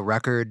promoting a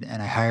record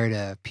and I hired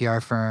a PR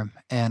firm,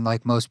 and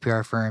like most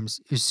PR firms,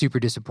 it was super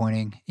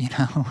disappointing.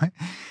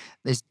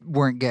 They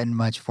weren't getting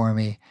much for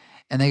me,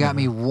 and they got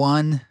me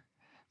one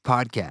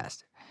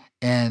podcast,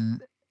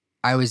 and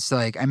I was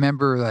like, I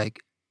remember like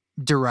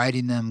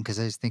deriding them because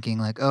I was thinking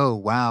like, oh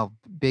wow,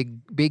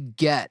 big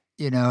get,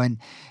 and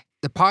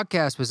the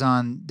podcast was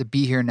on the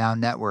Be Here Now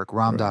network,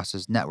 Ram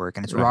Dass's network,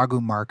 and it's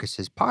Raghu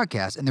Marcus's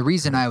podcast. And the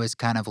reason I was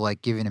kind of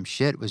like giving him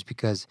shit was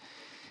because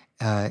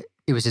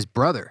it was his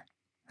brother.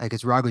 Like,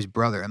 it's Raghu's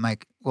brother. I'm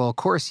like, well, of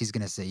course he's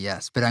going to say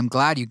yes, but I'm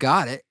glad you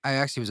got it. I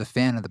actually was a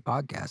fan of the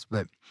podcast.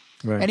 But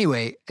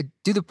anyway, I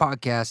do the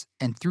podcast,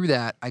 and through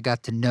that, I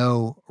got to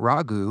know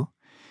Raghu,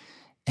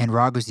 and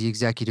Raghu's the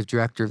executive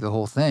director of the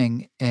whole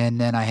thing. And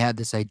then I had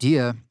this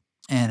idea,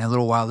 and a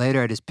little while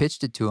later, I just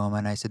pitched it to him,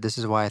 and I said, this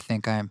is why I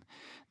think I'm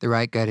the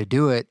right guy to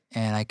do it,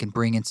 and I can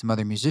bring in some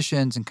other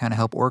musicians and kind of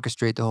help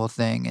orchestrate the whole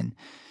thing. And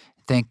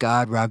thank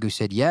God Raghu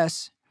said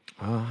yes.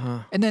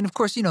 And then, of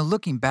course,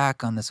 looking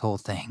back on this whole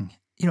thing,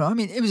 I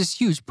mean, it was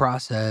this huge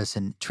process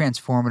and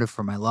transformative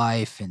for my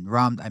life. And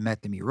I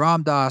met to meet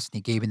Ram Dass, and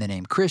he gave me the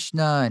name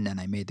Krishna, and then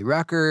I made the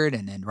record,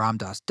 and then Ram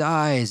Dass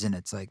dies, and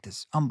it's like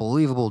this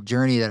unbelievable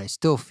journey that I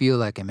still feel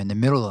like I'm in the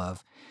middle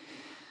of.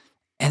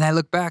 And I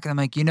look back and I'm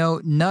like,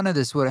 none of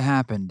this would have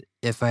happened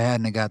if I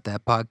hadn't got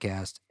that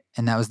podcast.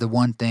 And that was the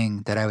one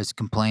thing that I was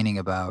complaining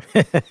about.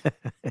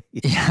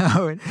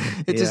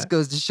 It just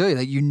goes to show you,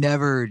 like, you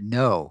never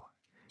know.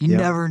 You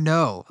never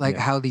know, like,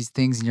 how these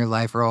things in your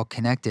life are all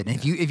connected. And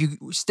if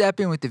you step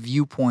in with the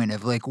viewpoint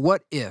of, like,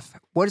 what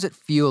does it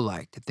feel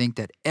like to think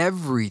that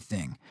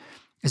everything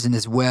is in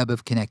this web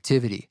of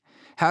connectivity?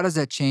 How does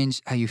that change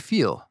how you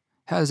feel?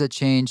 How does that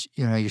change,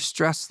 your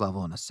stress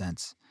level in a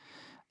sense?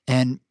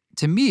 And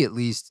to me, at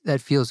least,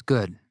 that feels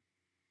good.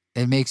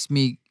 It makes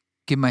me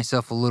give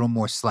myself a little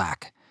more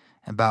slack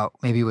about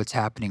maybe what's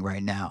happening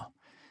right now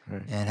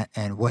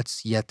and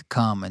what's yet to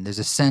come. And there's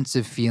a sense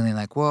of feeling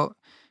like, well,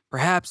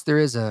 perhaps there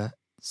is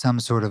some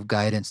sort of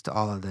guidance to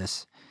all of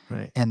this.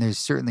 And there's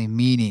certainly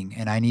meaning,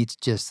 and I need to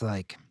just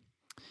like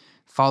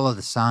follow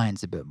the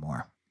signs a bit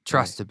more,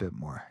 trust a bit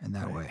more in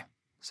that way.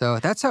 So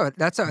that's how it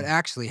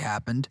actually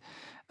happened.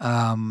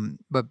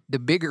 But the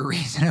bigger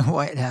reason of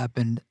why it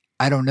happened,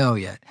 I don't know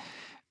yet.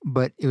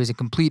 But it was a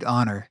complete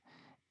honor,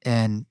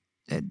 and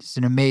it's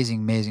an amazing,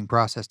 amazing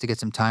process to get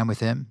some time with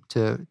him,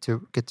 to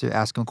get to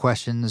ask him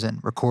questions and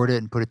record it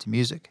and put it to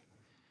music.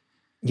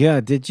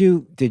 Yeah, did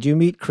you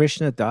meet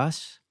Krishna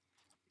Das?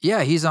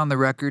 Yeah, he's on the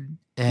record.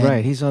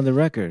 Right, he's on the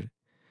record.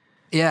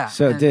 Yeah.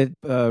 So did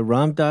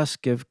Ram Dass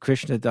give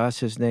Krishna Das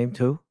his name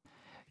too?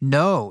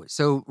 No.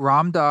 So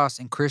Ram Dass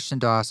and Krishna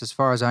Das, as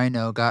far as I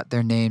know, got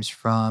their names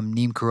from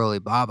Neem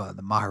Karoli Baba,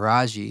 the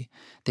Maharaji.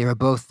 They were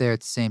both there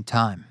at the same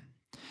time.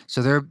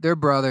 So they're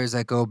brothers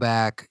that go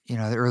back, the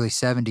early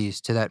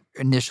 70s to that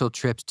initial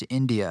trips to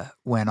India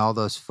when all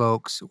those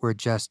folks were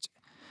just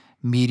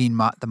meeting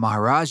the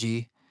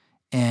Maharaji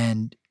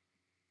And,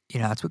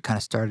 that's what kind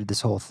of started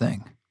this whole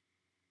thing.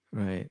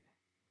 Right.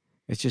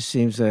 It just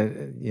seems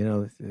that,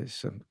 there's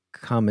some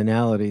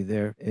commonality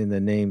there in the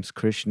names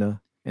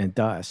Krishna and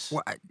Das.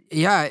 Well,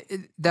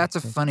 that's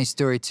a funny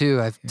story too.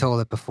 I've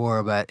told it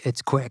before, but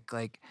it's quick.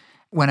 Like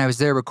when I was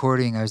there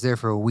recording, I was there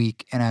for a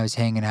week and I was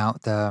hanging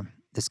out with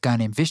this guy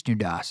named Vishnu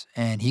Das,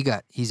 and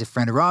he's a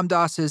friend of Ram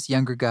Dass's,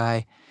 younger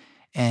guy.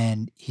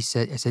 And I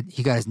said,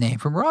 he got his name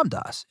from Ram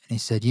Dass. And he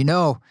said,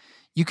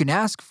 you can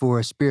ask for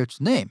a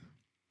spiritual name.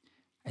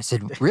 I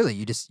said, really?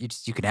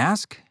 You can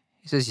ask?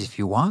 He says, if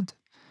you want.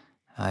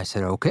 I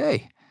said,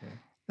 okay.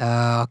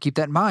 I'll keep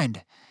that in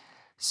mind.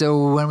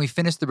 So when we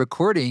finished the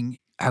recording,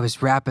 I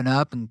was wrapping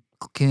up and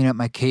cleaning up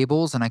my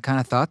cables, and I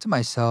kind of thought to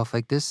myself,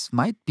 like, this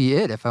might be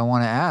it if I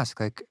want to ask.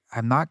 Like,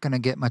 I'm not going to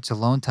get much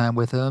alone time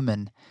with him,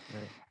 and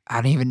I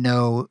don't even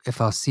know if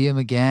I'll see him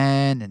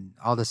again and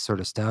all this sort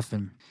of stuff.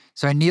 And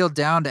so I kneeled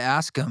down to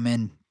ask him,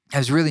 and I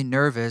was really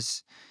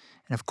nervous.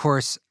 And of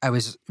course, I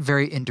was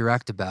very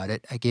indirect about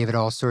it. I gave it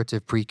all sorts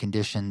of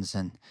preconditions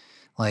and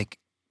like,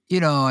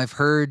 I've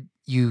heard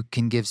you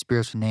can give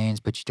spiritual names,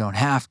 but you don't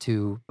have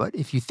to. But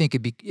if you think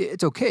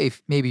it's okay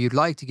if maybe you'd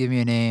like to give me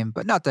a name,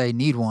 but not that I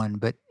need one,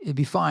 but it'd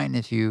be fine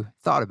if you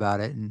thought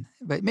about it,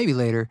 but maybe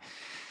later.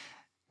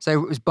 So I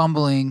was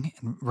bumbling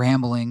and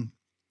rambling,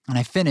 and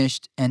I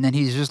finished, and then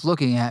he's just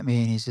looking at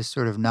me, and he's just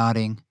sort of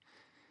nodding,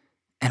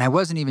 and I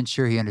wasn't even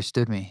sure he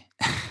understood me.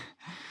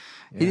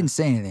 He didn't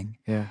say anything.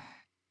 Yeah.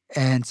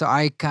 And so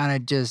I kind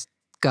of just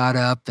got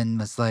up and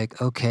was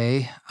like,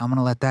 okay, I'm going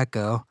to let that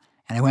go.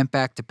 And I went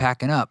back to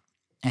packing up.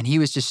 And he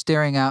was just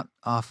staring out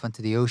off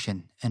onto the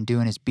ocean and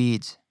doing his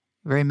beads,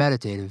 very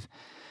meditative.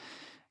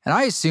 And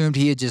I assumed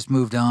he had just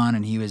moved on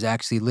and he was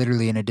actually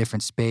literally in a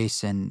different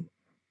space and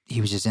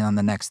he was just in on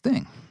the next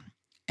thing.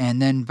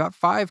 And then about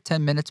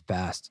 5-10 minutes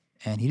passed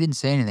and he didn't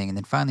say anything. And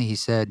then finally he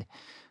said,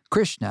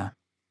 Krishna.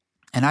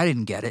 And I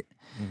didn't get it.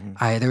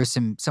 Mm-hmm. There was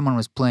someone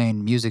was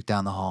playing music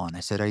down the hall, and I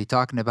said, are you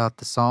talking about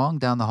the song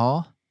down the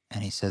hall?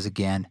 And he says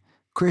again,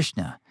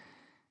 Krishna.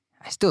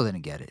 I still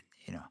didn't get it,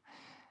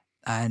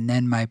 And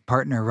then my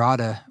partner,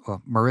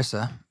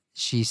 Marissa,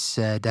 she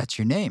said, that's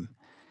your name.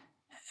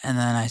 And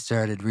then I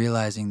started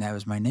realizing that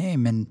was my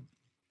name, and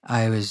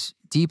I was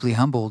deeply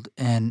humbled.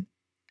 And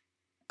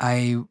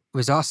I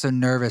was also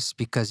nervous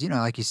because,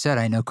 like you said,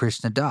 I know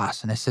Krishna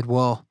Das. And I said,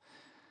 well,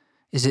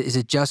 is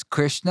it just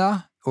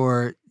Krishna,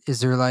 or is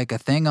there like a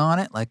thing on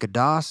it, like a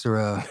Das or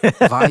a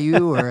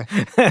Vayu? Or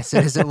I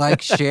said, is it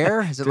like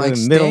Cher? Is it like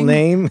Sting? Middle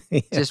name?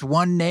 Just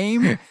one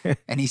name?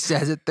 And he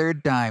says it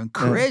third time,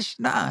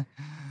 Krishna.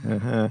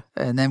 Uh-huh.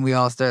 And then we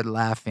all started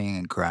laughing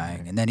and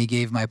crying. And then he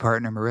gave my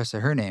partner,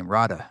 Marissa, her name,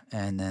 Radha.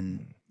 And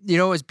then,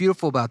 what's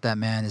beautiful about that,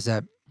 man, is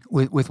that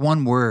with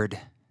one word,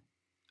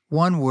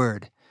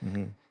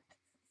 mm-hmm.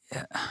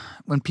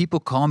 When people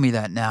call me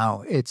that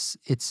now, it's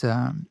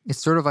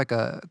sort of like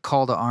a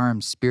call to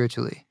arms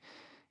spiritually.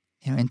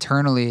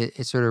 Internally,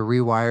 it sort of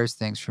rewires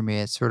things for me.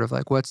 It's sort of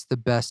like, what's the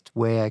best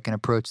way I can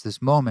approach this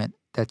moment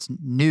that's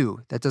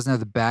new, that doesn't have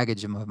the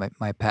baggage of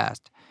my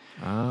past?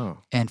 Oh.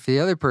 And for the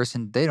other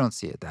person, they don't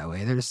see it that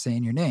way. They're just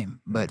saying your name.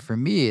 But for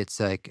me, it's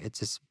like, it's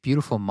this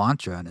beautiful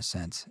mantra in a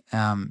sense.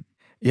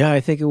 Yeah, I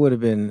think it would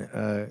have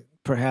been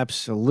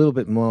perhaps a little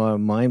bit more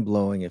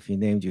mind-blowing if he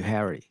named you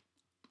Harry.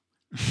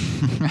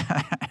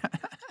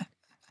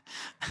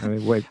 I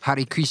mean, wait.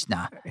 Hare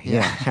Krishna.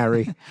 Yeah,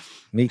 Harry.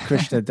 Meet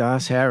Krishna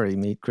Das. Harry,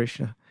 meet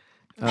Krishna.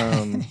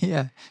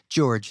 Yeah,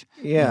 George.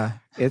 Yeah,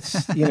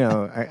 it's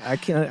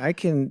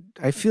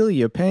I feel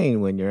your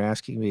pain when you're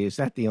asking me. Is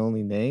that the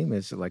only name?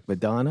 Is it like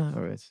Madonna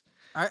or it's?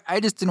 I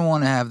just didn't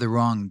want to have the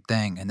wrong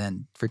thing, and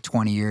then for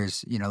 20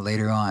 years,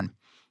 later on,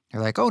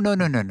 they're like, oh no,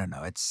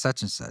 it's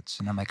such and such,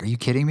 and I'm like, are you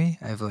kidding me?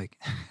 I've like.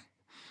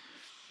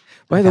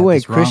 By the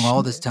way, wrong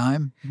all this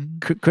time.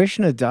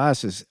 Krishna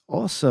Das is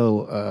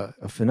also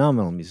a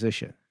phenomenal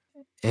musician.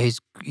 Yeah,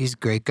 he's a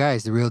great guy.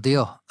 He's the real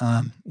deal.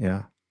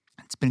 Yeah,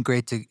 it's been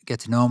great to get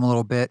to know him a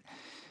little bit.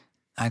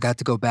 I got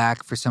to go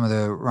back for some of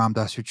the Ram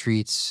Dass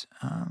retreats.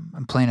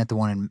 I'm playing at the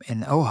one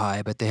in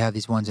Ojai, but they have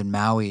these ones in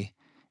Maui,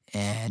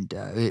 and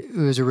it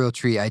was a real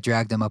treat. I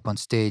dragged him up on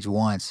stage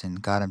once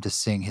and got him to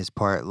sing his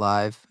part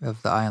live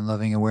of the I Am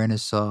Loving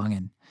Awareness song,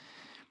 and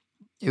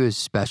it was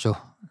special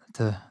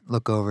to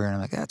look over, and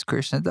I'm like, that's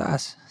Krishna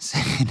Das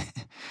singing.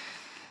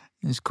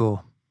 It was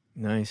cool.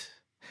 Nice.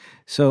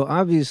 So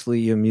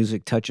obviously your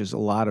music touches a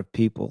lot of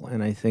people,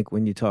 and I think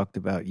when you talked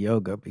about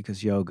yoga,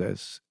 because yoga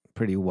is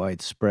pretty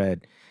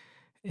widespread,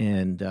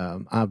 and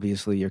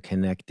obviously you're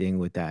connecting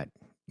with that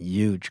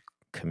huge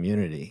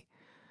community.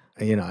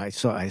 I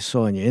saw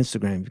on your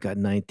Instagram you've got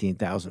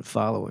 19,000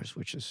 followers,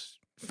 which is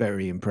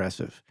very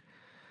impressive.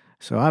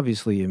 So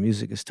obviously your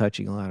music is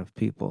touching a lot of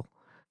people.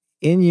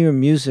 In your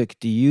music,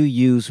 do you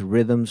use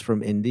rhythms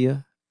from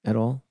India at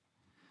all?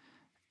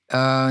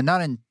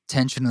 Not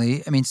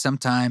intentionally. I mean,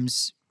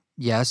 sometimes,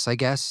 yes, I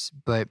guess,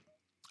 but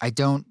I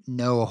don't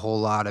know a whole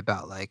lot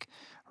about like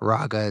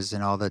ragas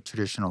and all the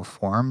traditional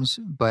forms,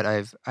 but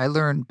I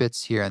learned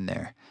bits here and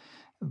there.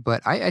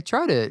 But I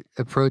try to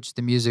approach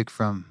the music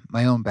from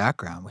my own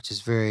background, which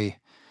is very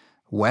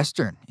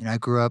Western. I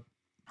grew up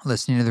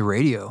listening to the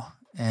radio,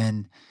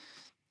 and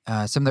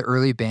some of the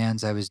early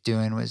bands I was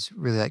doing was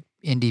really like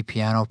indie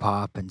piano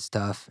pop and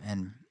stuff.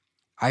 And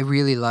I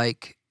really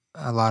like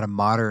a lot of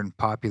modern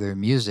popular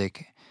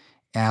music.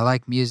 And I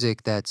like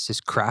music that's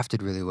just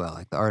crafted really well,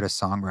 like the art of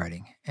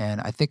songwriting.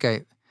 And I think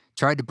I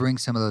tried to bring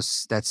some of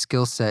that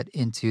skill set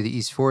into the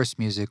East Forest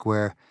music,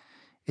 where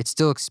it's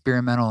still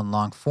experimental and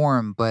long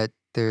form, but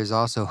there's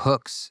also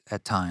hooks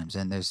at times,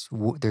 and there's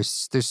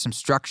some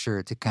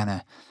structure to kind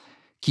of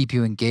keep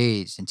you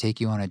engaged and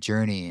take you on a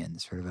journey and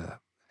sort of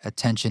a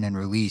tension and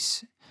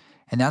release.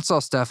 And that's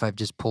all stuff I've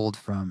just pulled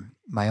from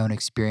my own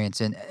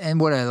experience and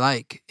what I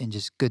like in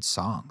just good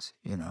songs.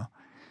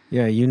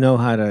 Yeah, you know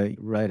how to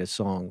write a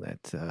song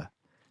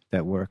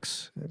that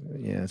works,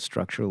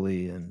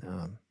 structurally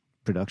and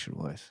production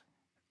wise.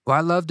 Well,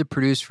 I love to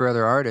produce for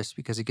other artists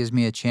because it gives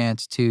me a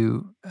chance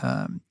to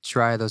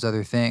try those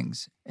other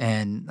things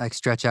and like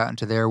stretch out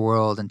into their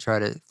world and try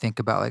to think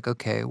about like,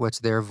 okay, what's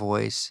their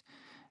voice?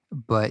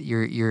 But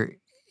you're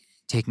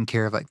taking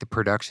care of like the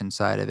production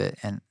side of it,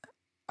 and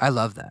I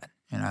love that.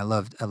 I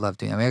love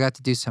doing that. I got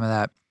to do some of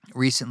that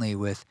recently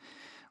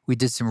we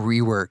did some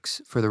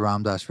reworks for the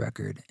Ram Dass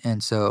record,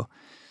 and so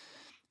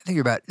I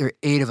think there are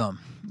 8 of them.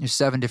 There's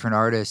 7 different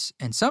artists,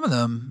 and some of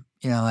them,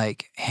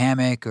 like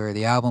Hammock or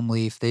the Album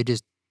Leaf, they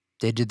did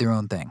their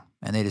own thing,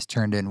 and they just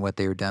turned in what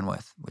they were done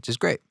with, which is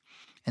great.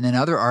 And then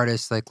other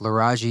artists like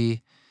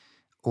Laraji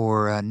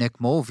or Nick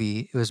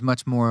Mulvey, it was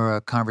much more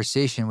a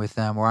conversation with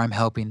them where I'm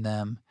helping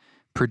them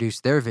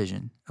produce their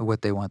vision of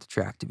what they want the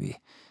track to be.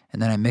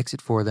 And then I mix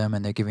it for them,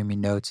 and they're giving me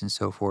notes and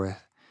so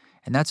forth.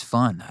 And that's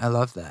fun. I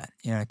love that.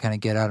 I kind of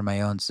get out of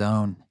my own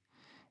zone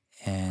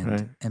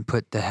and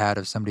put the hat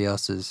of somebody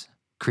else's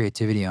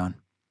creativity on.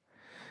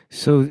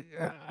 So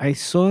I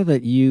saw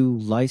that you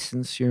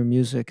license your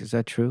music. Is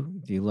that true?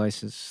 Do you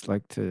license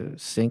like to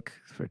sync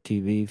for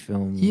TV,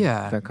 film,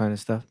 that kind of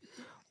stuff?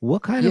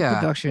 What kind of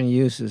production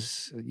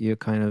uses your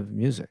kind of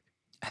music?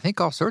 I think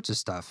all sorts of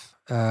stuff.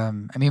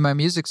 My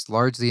music's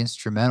largely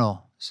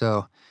instrumental.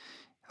 So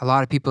a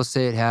lot of people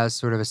say it has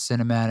sort of a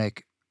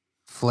cinematic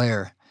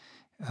flair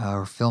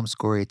or film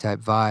score type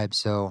vibe.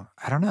 So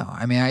I don't know.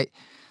 I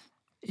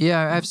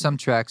have some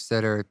tracks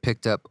that are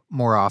picked up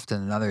more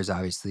often than others,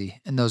 obviously.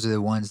 And those are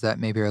the ones that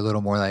maybe are a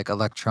little more like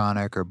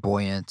electronic or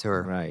buoyant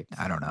or,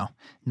 I don't know,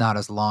 not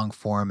as long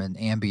form and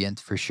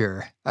ambient for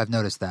sure. I've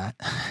noticed that.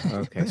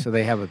 Okay, so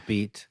they have a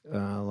beat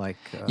like...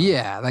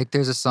 like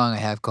there's a song I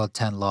have called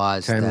 10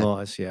 Laws. 10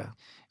 Laws, yeah.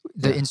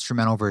 The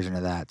instrumental version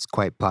of that's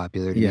quite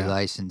popular to be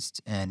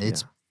licensed, and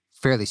it's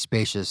fairly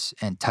spacious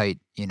and tight,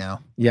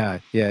 Yeah,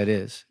 it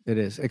is. It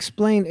is.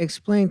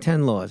 Explain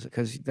 10 Laws,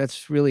 because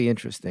that's really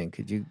interesting.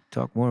 Could you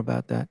talk more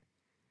about that?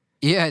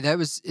 Yeah,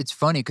 it's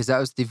funny because that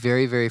was the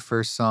very, very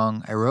first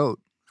song I wrote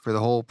for the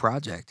whole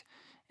project,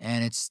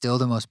 and it's still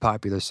the most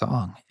popular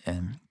song.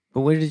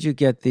 But where did you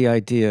get the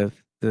idea?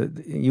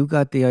 You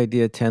got the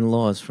idea 10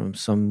 Laws from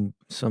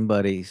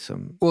somebody.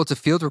 Well, it's a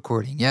field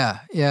recording.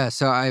 Yeah.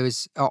 So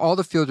all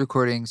the field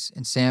recordings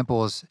and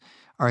samples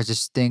are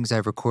just things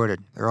I've recorded.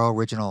 They're all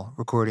original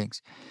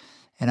recordings.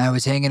 And I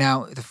was hanging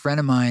out with a friend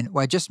of mine.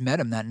 Well, I just met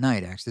him that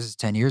night, actually. This is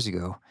 10 years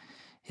ago.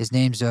 His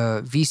name's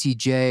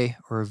VCJ,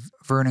 or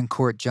Vernon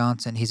Court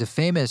Johnson. He's a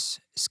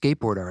famous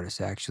skateboard artist,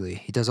 actually.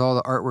 He does all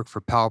the artwork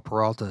for Powell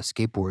Peralta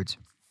skateboards.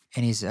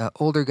 And he's an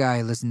older guy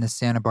who lives in the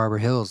Santa Barbara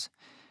Hills.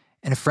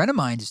 And a friend of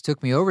mine just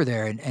took me over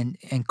there.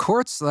 And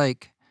Court's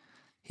like,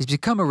 he's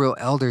become a real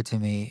elder to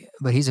me,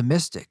 but he's a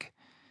mystic.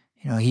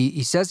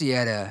 He says he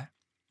had a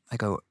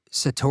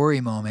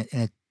Satori moment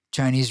in a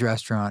Chinese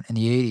restaurant in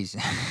the 80s.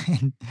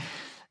 and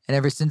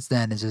ever since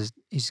then,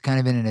 he's kind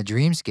of been in a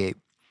dreamscape.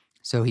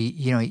 So he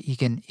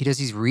does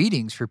these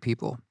readings for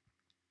people,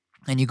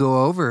 and you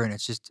go over and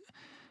it's just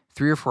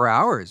 3 or 4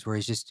 hours where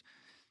he's just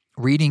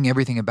reading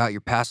everything about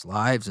your past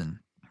lives and,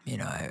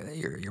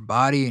 your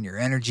body and your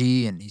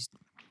energy. And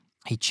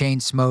he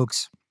chain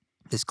smokes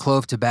this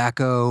clove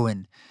tobacco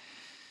and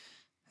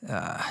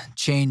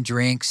chain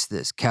drinks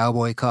this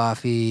cowboy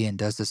coffee and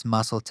does this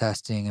muscle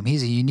testing.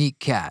 He's a unique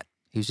cat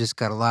who's just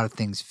got a lot of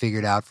things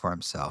figured out for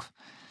himself.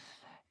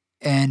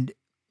 And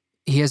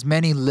he has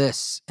many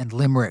lists and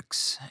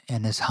limericks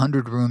and this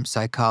 100-room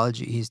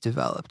psychology he's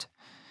developed.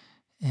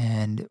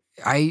 And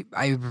I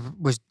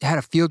had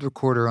a field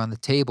recorder on the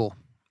table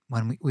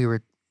when we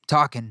were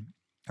talking,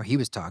 or he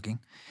was talking,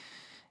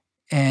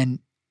 and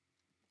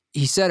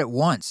he said it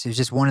once. It was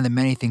just one of the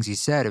many things he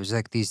said. It was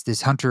like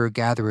this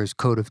hunter-gatherer's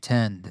code of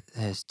 10,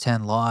 his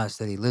 10 laws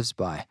that he lives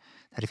by,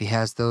 that if he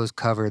has those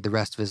covered, the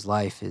rest of his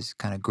life is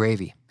kind of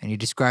gravy. And he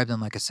described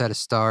them like a set of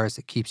stars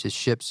that keeps his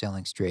ship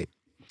sailing straight.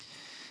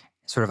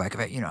 Sort of like,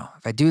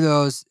 if I do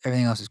those,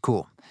 everything else is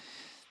cool.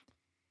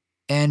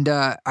 And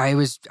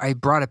I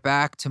brought it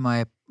back to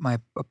my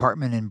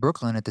apartment in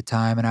Brooklyn at the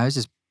time, and I was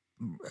just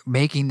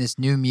making this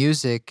new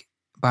music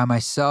by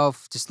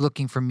myself, just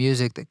looking for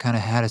music that kind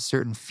of had a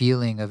certain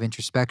feeling of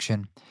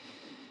introspection.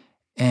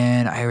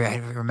 And I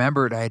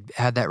remembered I'd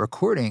had that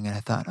recording, and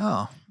I thought,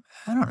 oh,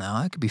 I don't know,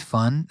 that could be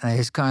fun. And I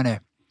just kind of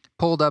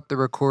pulled up the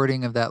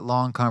recording of that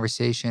long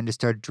conversation, just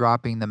started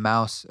dropping the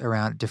mouse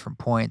around at different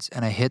points,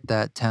 and I hit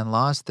that 10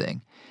 laws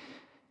thing.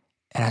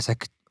 And I was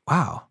like,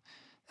 wow,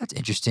 that's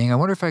interesting. I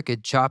wonder if I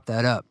could chop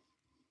that up.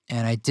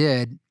 And I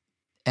did,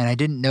 and I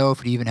didn't know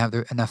if it even have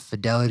enough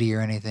fidelity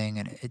or anything,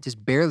 and it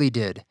just barely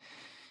did.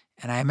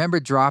 And I remember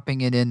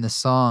dropping it in the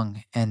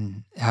song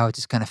and how it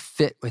just kind of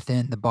fit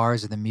within the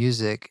bars of the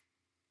music,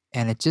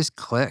 and it just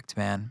clicked,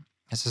 man.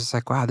 It's just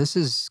like, wow, this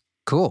is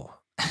cool.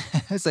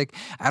 It's like,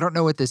 I don't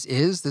know what this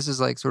is. This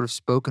is like sort of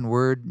spoken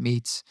word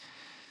meets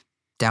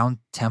down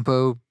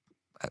tempo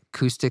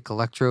acoustic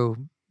electro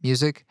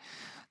music,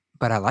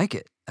 but I like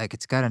it. Like,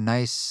 it's got a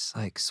nice,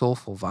 like,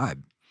 soulful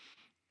vibe.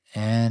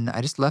 And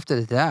I just left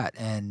it at that.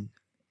 And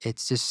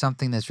it's just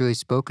something that's really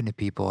spoken to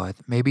people.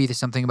 Maybe there's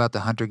something about the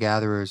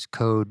hunter-gatherer's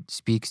code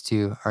speaks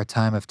to our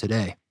time of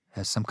today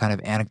as some kind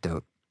of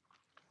anecdote.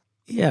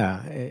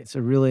 Yeah, it's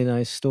a really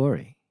nice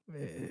story.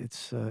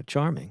 It's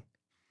charming.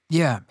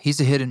 Yeah, he's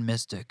a hidden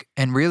mystic.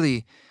 And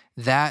really,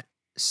 that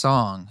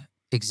song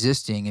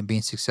existing and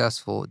being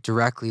successful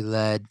directly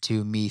led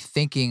to me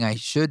thinking I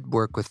should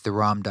work with the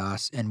Ram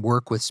Dass and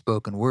work with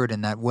spoken word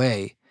in that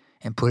way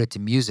and put it to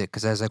music.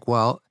 Because I was like,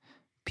 well,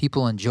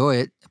 people enjoy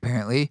it,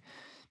 apparently.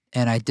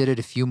 And I did it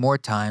a few more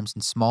times in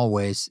small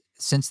ways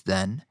since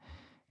then.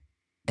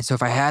 And so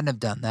if I hadn't have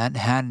done that and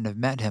hadn't have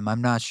met him,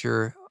 I'm not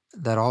sure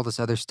that all this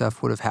other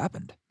stuff would have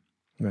happened.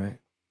 Right.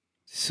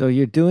 So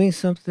you're doing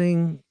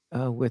something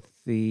with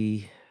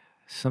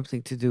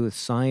something to do with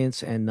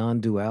science and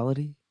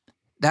non-duality?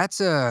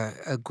 That's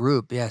a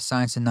group, yeah,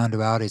 Science and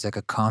Non-Duality is like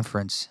a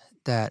conference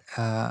that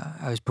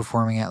I was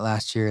performing at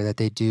last year that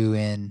they do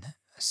in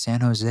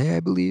San Jose, I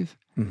believe.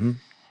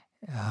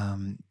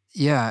 Mm-hmm.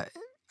 Yeah,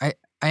 I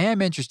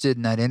am interested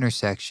in that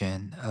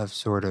intersection of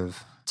sort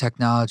of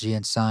technology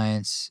and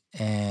science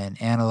and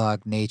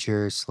analog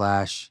nature /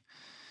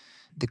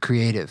 the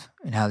creative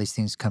and how these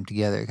things come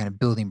together, kind of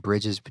building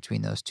bridges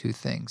between those two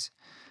things.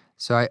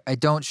 So I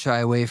don't shy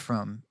away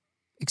from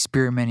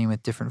experimenting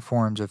with different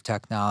forms of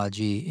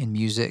technology in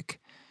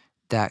music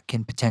that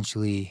can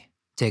potentially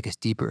take us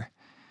deeper.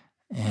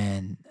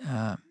 And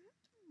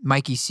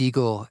Mikey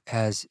Siegel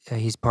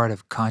he's part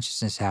of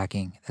Consciousness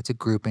Hacking. That's a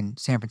group in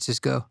San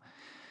Francisco.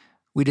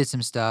 We did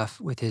some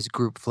stuff with his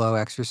group flow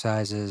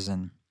exercises,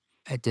 and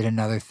I did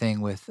another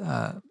thing with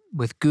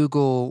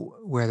Google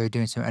where they're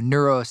doing a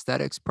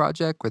neuroaesthetics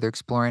project where they're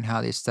exploring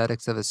how the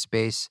aesthetics of a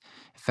space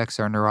affects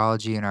our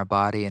neurology and our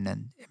body, and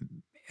then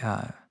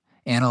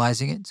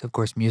analyzing it. So, of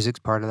course, music's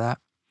part of that.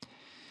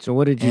 So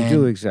what did you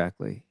do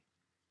exactly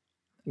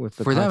with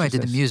the for them, I did the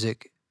consciousness?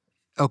 music.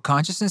 Oh,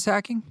 consciousness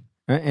hacking?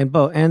 And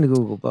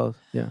Google both,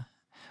 yeah.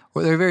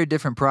 Well, they're very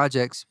different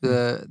projects.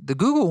 The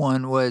Google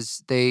one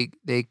was they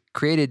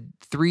created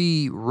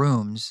 3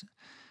 rooms.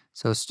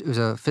 So it was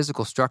a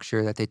physical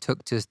structure that they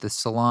took to the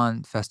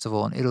Salon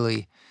Festival in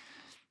Italy.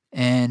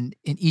 And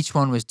in each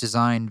one was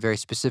designed very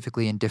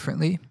specifically and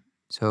differently.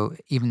 So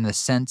even the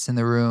scents in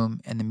the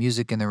room and the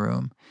music in the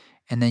room.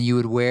 And then you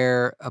would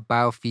wear a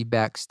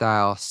biofeedback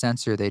style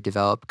sensor they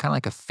developed, kind of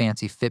like a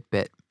fancy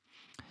Fitbit.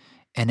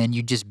 And then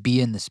you'd just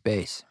be in the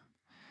space.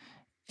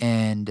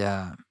 And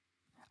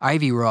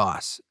Ivy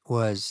Ross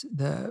was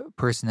the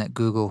person at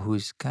Google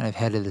who's kind of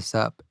headed this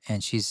up.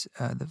 And she's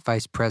the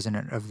vice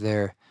president of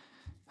their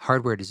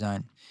hardware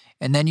design.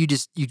 And then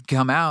you'd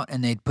come out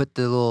and they'd put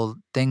the little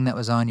thing that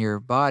was on your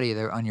body,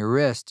 on your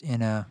wrist,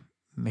 in a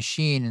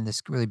machine in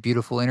this really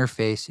beautiful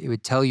interface. It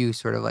would tell you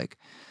sort of like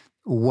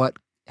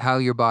how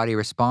your body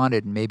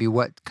responded and maybe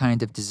what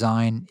kind of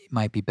design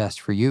might be best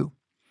for you.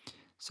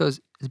 So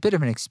it's a bit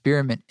of an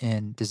experiment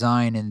in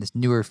design in this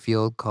newer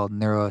field called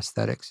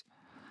neuroaesthetics.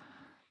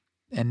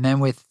 And then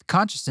with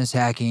consciousness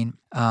hacking,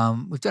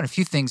 we've done a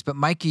few things, but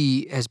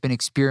Mikey has been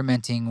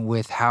experimenting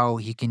with how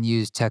he can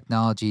use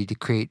technology to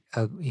create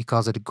he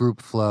calls it a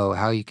group flow,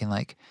 how you can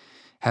like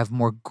have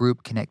more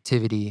group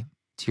connectivity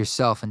to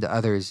yourself and to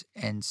others.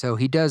 And so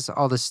he does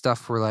all this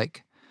stuff where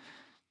like,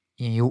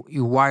 you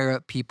wire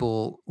up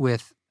people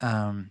with,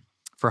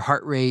 for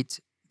heart rate,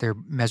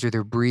 measure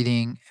their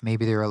breathing,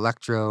 maybe their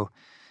electro,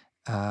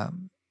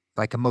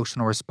 like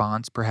emotional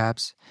response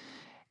perhaps.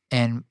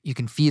 And you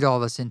can feed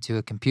all this into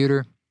a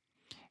computer,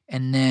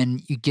 and then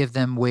you give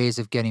them ways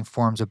of getting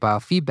forms of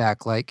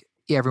biofeedback. Like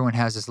everyone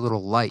has this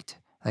little light,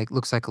 like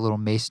looks like a little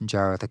mason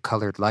jar with a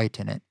colored light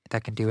in it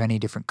that can do any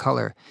different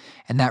color.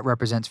 And that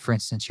represents, for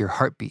instance, your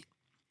heartbeat.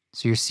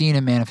 So you're seeing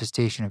a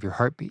manifestation of your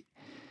heartbeat.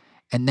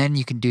 And then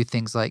you can do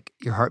things like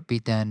your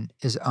heartbeat then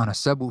is on a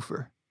subwoofer.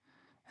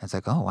 And it's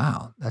like, oh,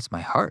 wow, that's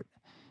my heart.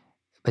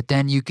 But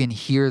then you can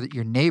hear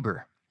your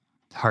neighbor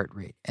heart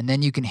rate. And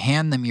then you can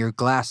hand them your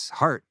glass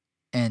heart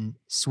and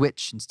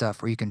switch and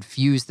stuff, or you can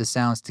fuse the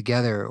sounds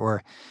together,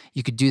 or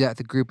you could do that with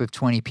a group of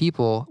 20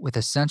 people with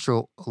a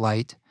central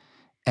light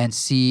and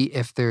see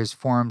if there's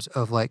forms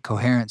of like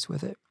coherence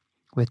with it,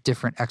 with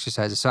different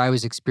exercises. So I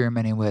was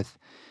experimenting with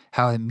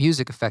how the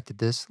music affected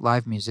this,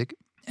 live music,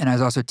 and I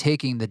was also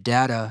taking the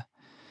data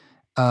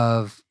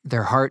of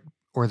their heart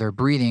or their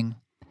breathing,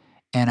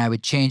 and I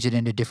would change it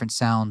into different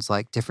sounds,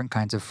 like different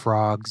kinds of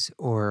frogs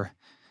or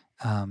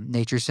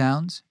nature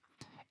sounds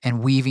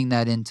and weaving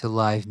that into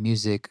live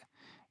music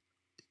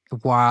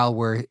while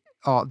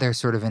they're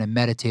sort of in a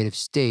meditative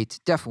state.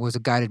 Definitely was a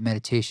guided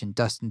meditation.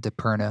 Dustin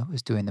DePerna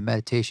was doing the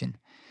meditation.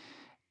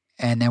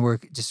 And then we're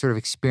just sort of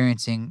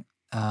experiencing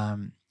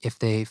if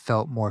they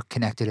felt more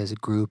connected as a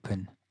group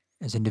and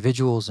as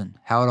individuals and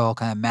how it all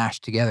kind of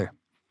mashed together.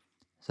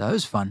 So it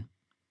was fun.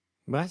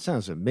 Well, that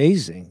sounds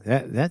amazing.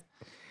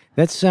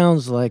 That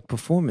sounds like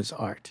performance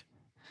art.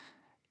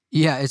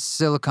 Yeah, it's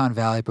Silicon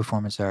Valley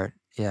performance art.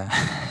 Yeah.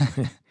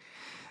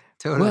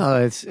 Totally. Well,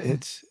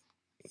 it's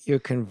you're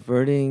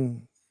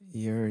converting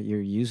you're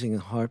using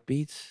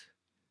heartbeats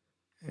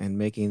and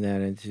making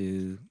that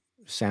into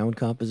sound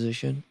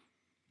composition.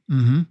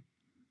 Mm-hmm.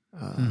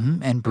 Uh,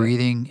 And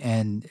breathing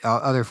and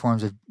other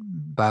forms of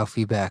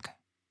biofeedback.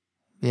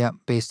 Yeah,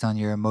 based on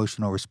your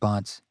emotional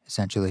response,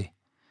 essentially.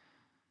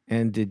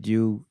 And did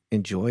you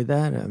enjoy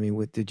that? I mean,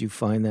 what did you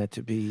find that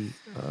to be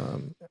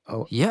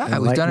Yeah,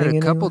 we've done it enlightening a in any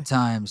couple way?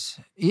 times.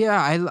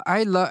 Yeah,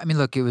 I love. I mean,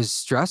 look, it was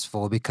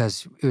stressful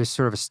because it was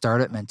sort of a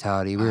startup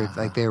mentality. We were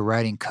like, they Ah, were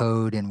writing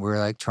code, and we're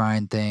like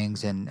trying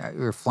things, and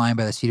we were flying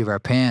by the seat of our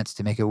pants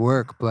to make it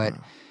work. But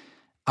ah,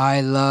 I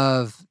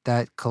love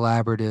that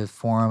collaborative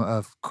form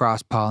of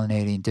cross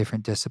pollinating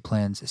different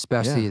disciplines,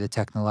 especially yeah, the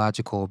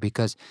technological,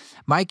 because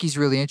Mikey's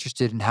really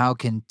interested in how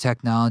can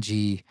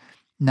technology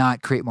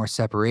not create more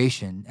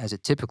separation, as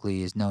it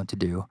typically is known to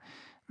do,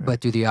 right, but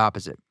do the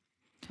opposite.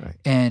 right.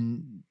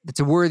 And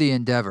it's a worthy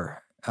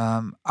endeavor.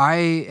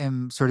 I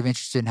am sort of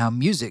interested in how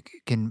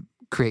music can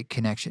create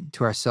connection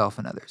to ourselves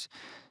and others.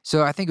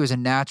 So I think it was a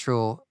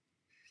natural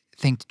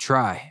thing to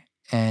try,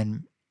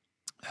 and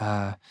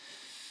uh,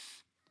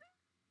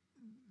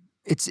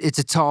 it's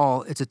a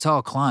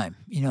tall climb,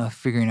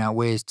 figuring out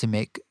ways to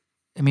make.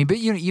 I mean, but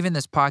even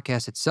this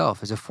podcast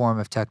itself is a form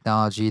of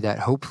technology that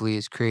hopefully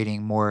is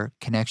creating more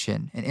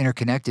connection and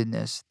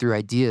interconnectedness through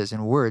ideas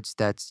and words.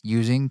 That's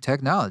using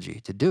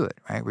technology to do it.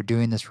 Right, we're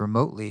doing this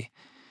remotely,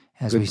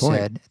 as we Good point.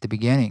 said at the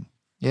beginning.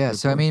 Yeah, Good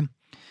so I point. mean,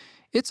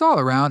 it's all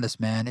around us,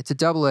 man. It's a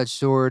double-edged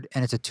sword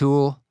and it's a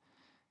tool.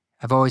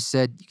 I've always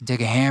said you can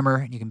take a hammer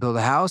and you can build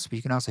a house, but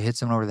you can also hit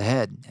someone over the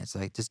head. It's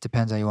like, just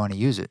depends how you want to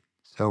use it.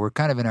 So we're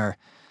kind of in our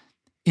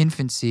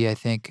infancy, I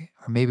think,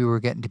 or maybe we're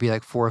getting to be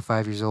like 4 or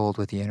 5 years old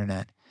with the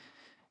internet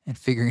and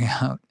figuring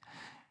out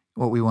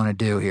what we want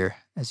to do here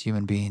as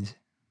human beings.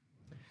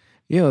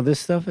 This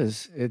stuff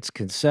it's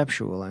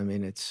conceptual. I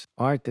mean, it's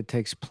art that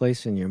takes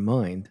place in your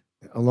mind.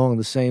 Along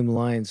the same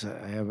lines,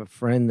 I have a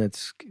friend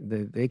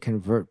they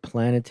convert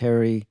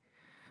planetary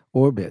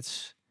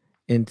orbits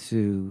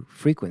into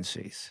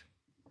frequencies.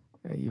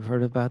 You've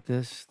heard about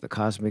this? The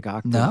cosmic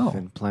octave No,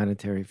 and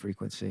planetary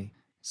frequency.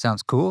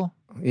 sounds cool.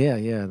 Yeah,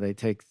 yeah. They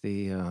take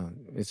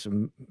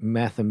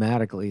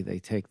mathematically, they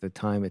take the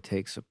time it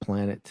takes a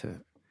planet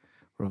to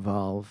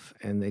revolve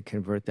and they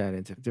convert that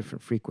into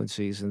different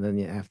frequencies. And then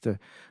you have to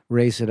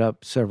raise it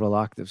up several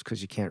octaves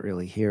because you can't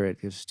really hear it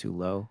because it's too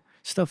low.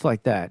 Stuff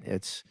like that.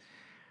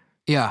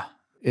 Yeah,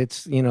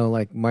 It's,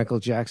 like Michael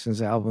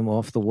Jackson's album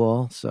Off the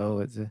Wall.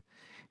 So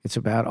it's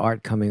about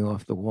art coming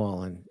off the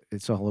wall and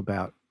it's all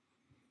about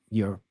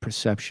your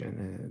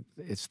perception.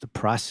 It's the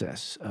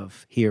process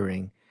of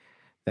hearing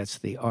that's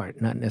the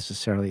art, not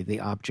necessarily the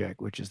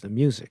object, which is the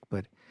music,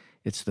 but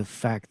it's the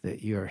fact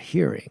that you're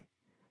hearing.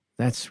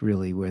 That's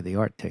really where the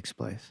art takes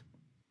place.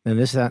 And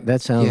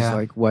that sounds yeah,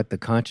 like what the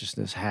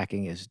consciousness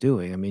hacking is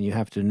doing. I mean, you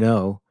have to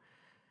know,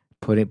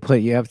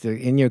 you have to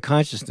in your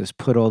consciousness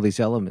put all these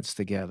elements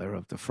together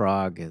of the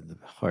frog and the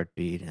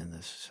heartbeat and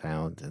the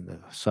sound and the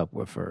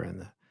subwoofer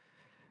and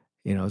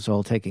it's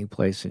all taking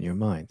place in your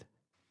mind.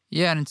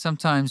 yeah. And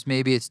sometimes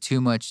maybe it's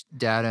too much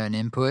data and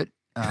input,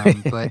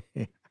 but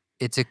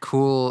it's a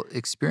cool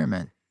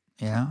experiment.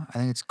 I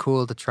think it's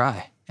cool to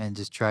try and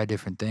just try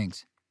different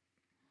things.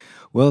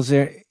 Well, is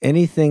there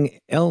anything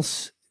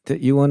else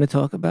that you want to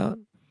talk about?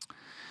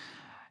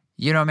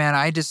 Man,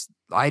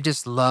 I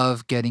just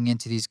love getting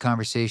into these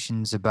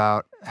conversations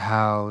about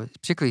how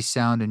particularly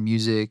sound and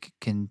music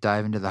can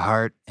dive into the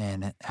heart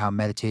and how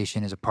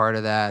meditation is a part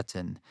of that,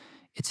 and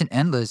it's an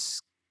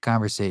endless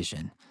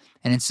conversation.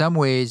 And in some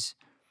ways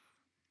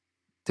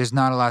there's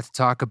not a lot to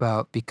talk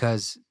about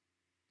because,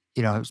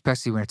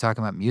 especially when you're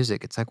talking about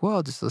music, it's like,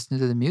 well, just listen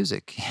to the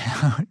music,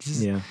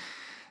 just Yeah.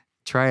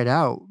 try it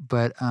out.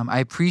 But I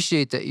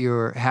appreciate that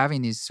you're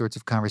having these sorts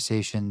of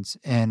conversations,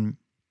 and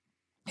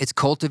it's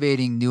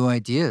cultivating new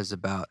ideas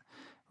about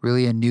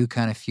really a new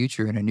kind of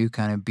future and a new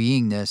kind of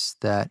beingness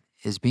that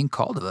is being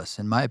called of us,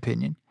 in my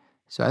opinion.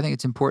 So I think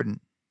it's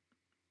important.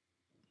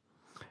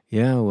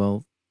 Yeah,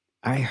 well,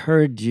 I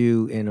heard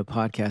you in a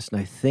podcast,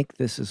 and I think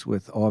this is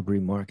with Aubrey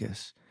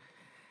Marcus.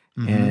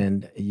 Hmm.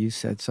 And you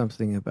said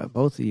something about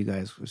both of you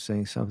guys were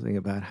saying something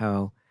about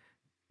how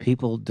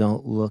people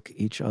don't look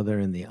each other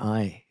in the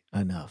eye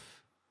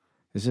enough.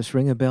 Does this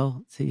ring a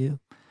bell to you?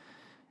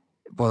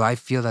 Well, I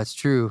feel that's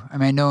true. I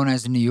mean, I know when I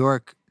was in New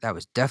York, that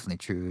was definitely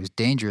true. It was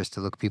dangerous to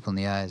look people in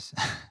the eyes,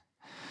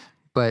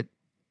 but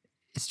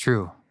it's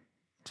true.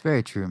 It's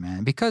very true,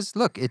 man. Because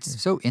look,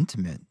 it's so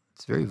intimate.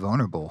 It's very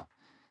vulnerable.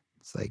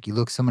 It's like you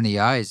look someone in the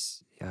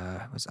eyes.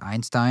 It was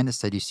Einstein that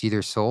said you see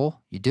their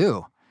soul? You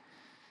do.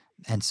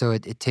 And so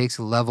it takes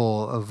a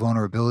level of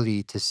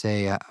vulnerability to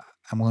say,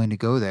 I'm willing to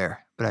go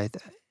there. But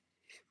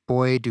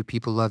boy, do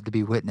people love to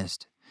be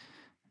witnessed.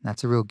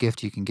 That's a real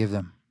gift you can give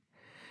them.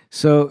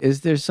 So,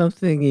 is there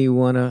something you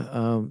want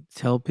to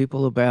tell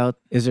people about?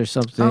 Is there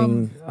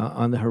something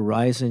on the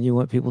horizon you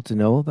want people to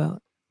know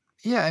about?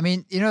 Yeah, I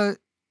mean,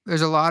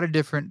 there's a lot of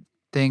different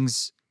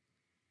things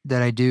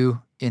that I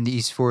do in the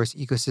East Forest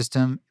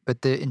ecosystem,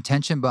 but the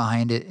intention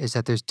behind it is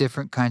that there's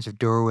different kinds of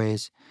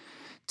doorways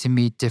to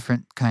meet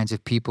different kinds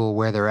of people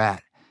where they're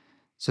at.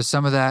 So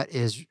some of that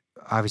is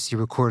obviously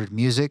recorded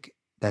music.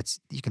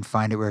 You can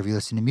find it wherever you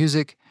listen to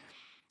music.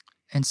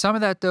 And some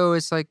of that though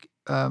is like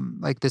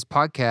this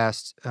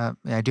podcast.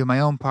 I do my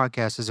own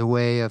podcast as a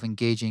way of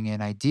engaging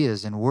in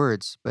ideas and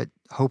words, but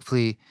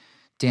hopefully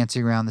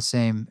dancing around the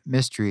same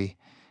mystery.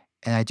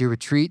 And I do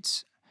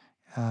retreats,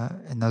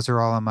 and those are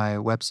all on my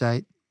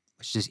website,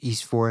 which is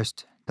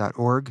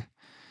eastforest.org.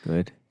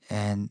 Good.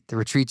 And the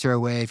retreats are a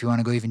way if you want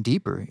to go even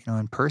deeper,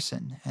 in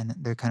person. And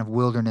they're kind of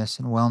wilderness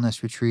and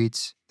wellness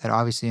retreats that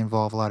obviously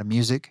involve a lot of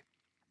music,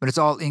 but it's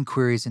all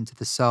inquiries into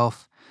the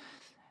self.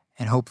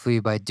 And hopefully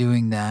by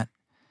doing that,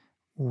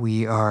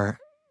 we are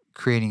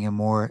creating a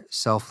more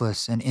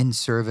selfless and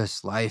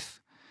in-service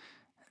life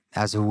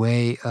as a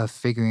way of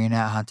figuring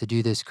out how to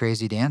do this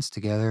crazy dance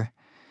together,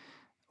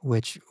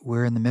 which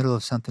we're in the middle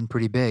of something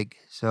pretty big.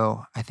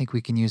 So I think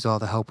we can use all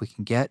the help we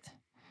can get.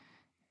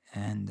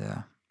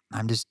 And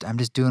I'm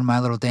just doing my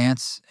little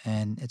dance,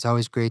 and it's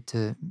always great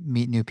to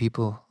meet new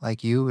people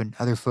like you and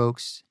other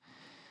folks,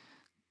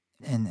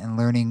 and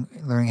learning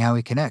how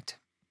we connect.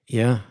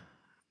 Yeah,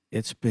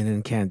 it's been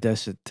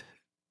incandescent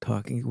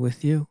talking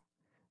with you.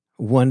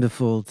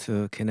 Wonderful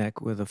to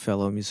connect with a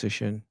fellow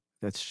musician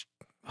that's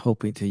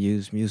hoping to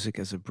use music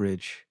as a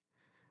bridge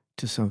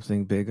to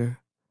something bigger,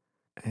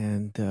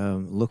 and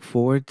look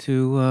forward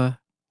to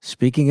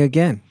speaking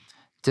again.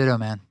 Ditto,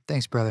 man.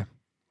 Thanks, brother.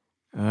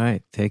 All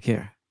right, take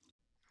care.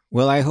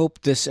 Well, I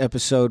hope this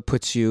episode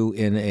puts you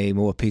in a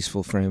more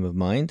peaceful frame of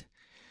mind.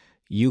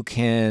 You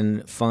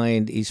can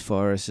find East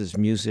Forest's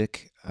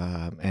music,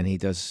 and he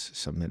does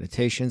some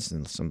meditations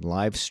and some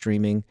live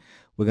streaming.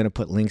 We're going to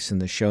put links in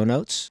the show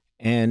notes.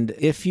 And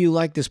if you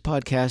like this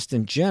podcast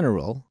in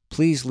general,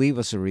 please leave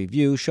us a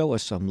review, show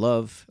us some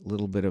love, a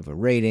little bit of a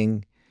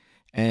rating,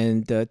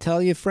 and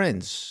tell your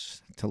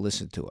friends to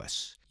listen to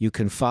us. You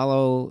can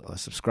follow or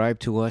subscribe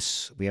to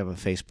us. We have a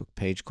Facebook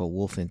page called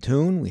Wolf in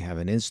Tune. We have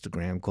an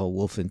Instagram called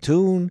Wolf in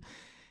Tune,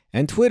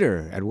 and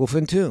Twitter at Wolf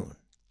in Tune.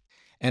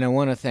 And I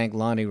want to thank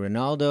Lonnie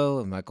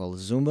Ronaldo and Michael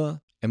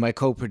Zuma and my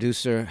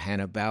co-producer,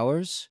 Hannah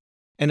Bowers.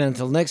 And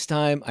until next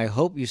time, I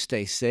hope you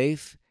stay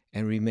safe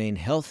and remain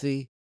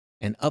healthy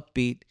and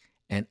upbeat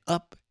and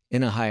up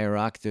in a higher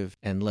octave,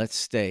 and let's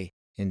stay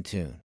in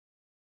tune.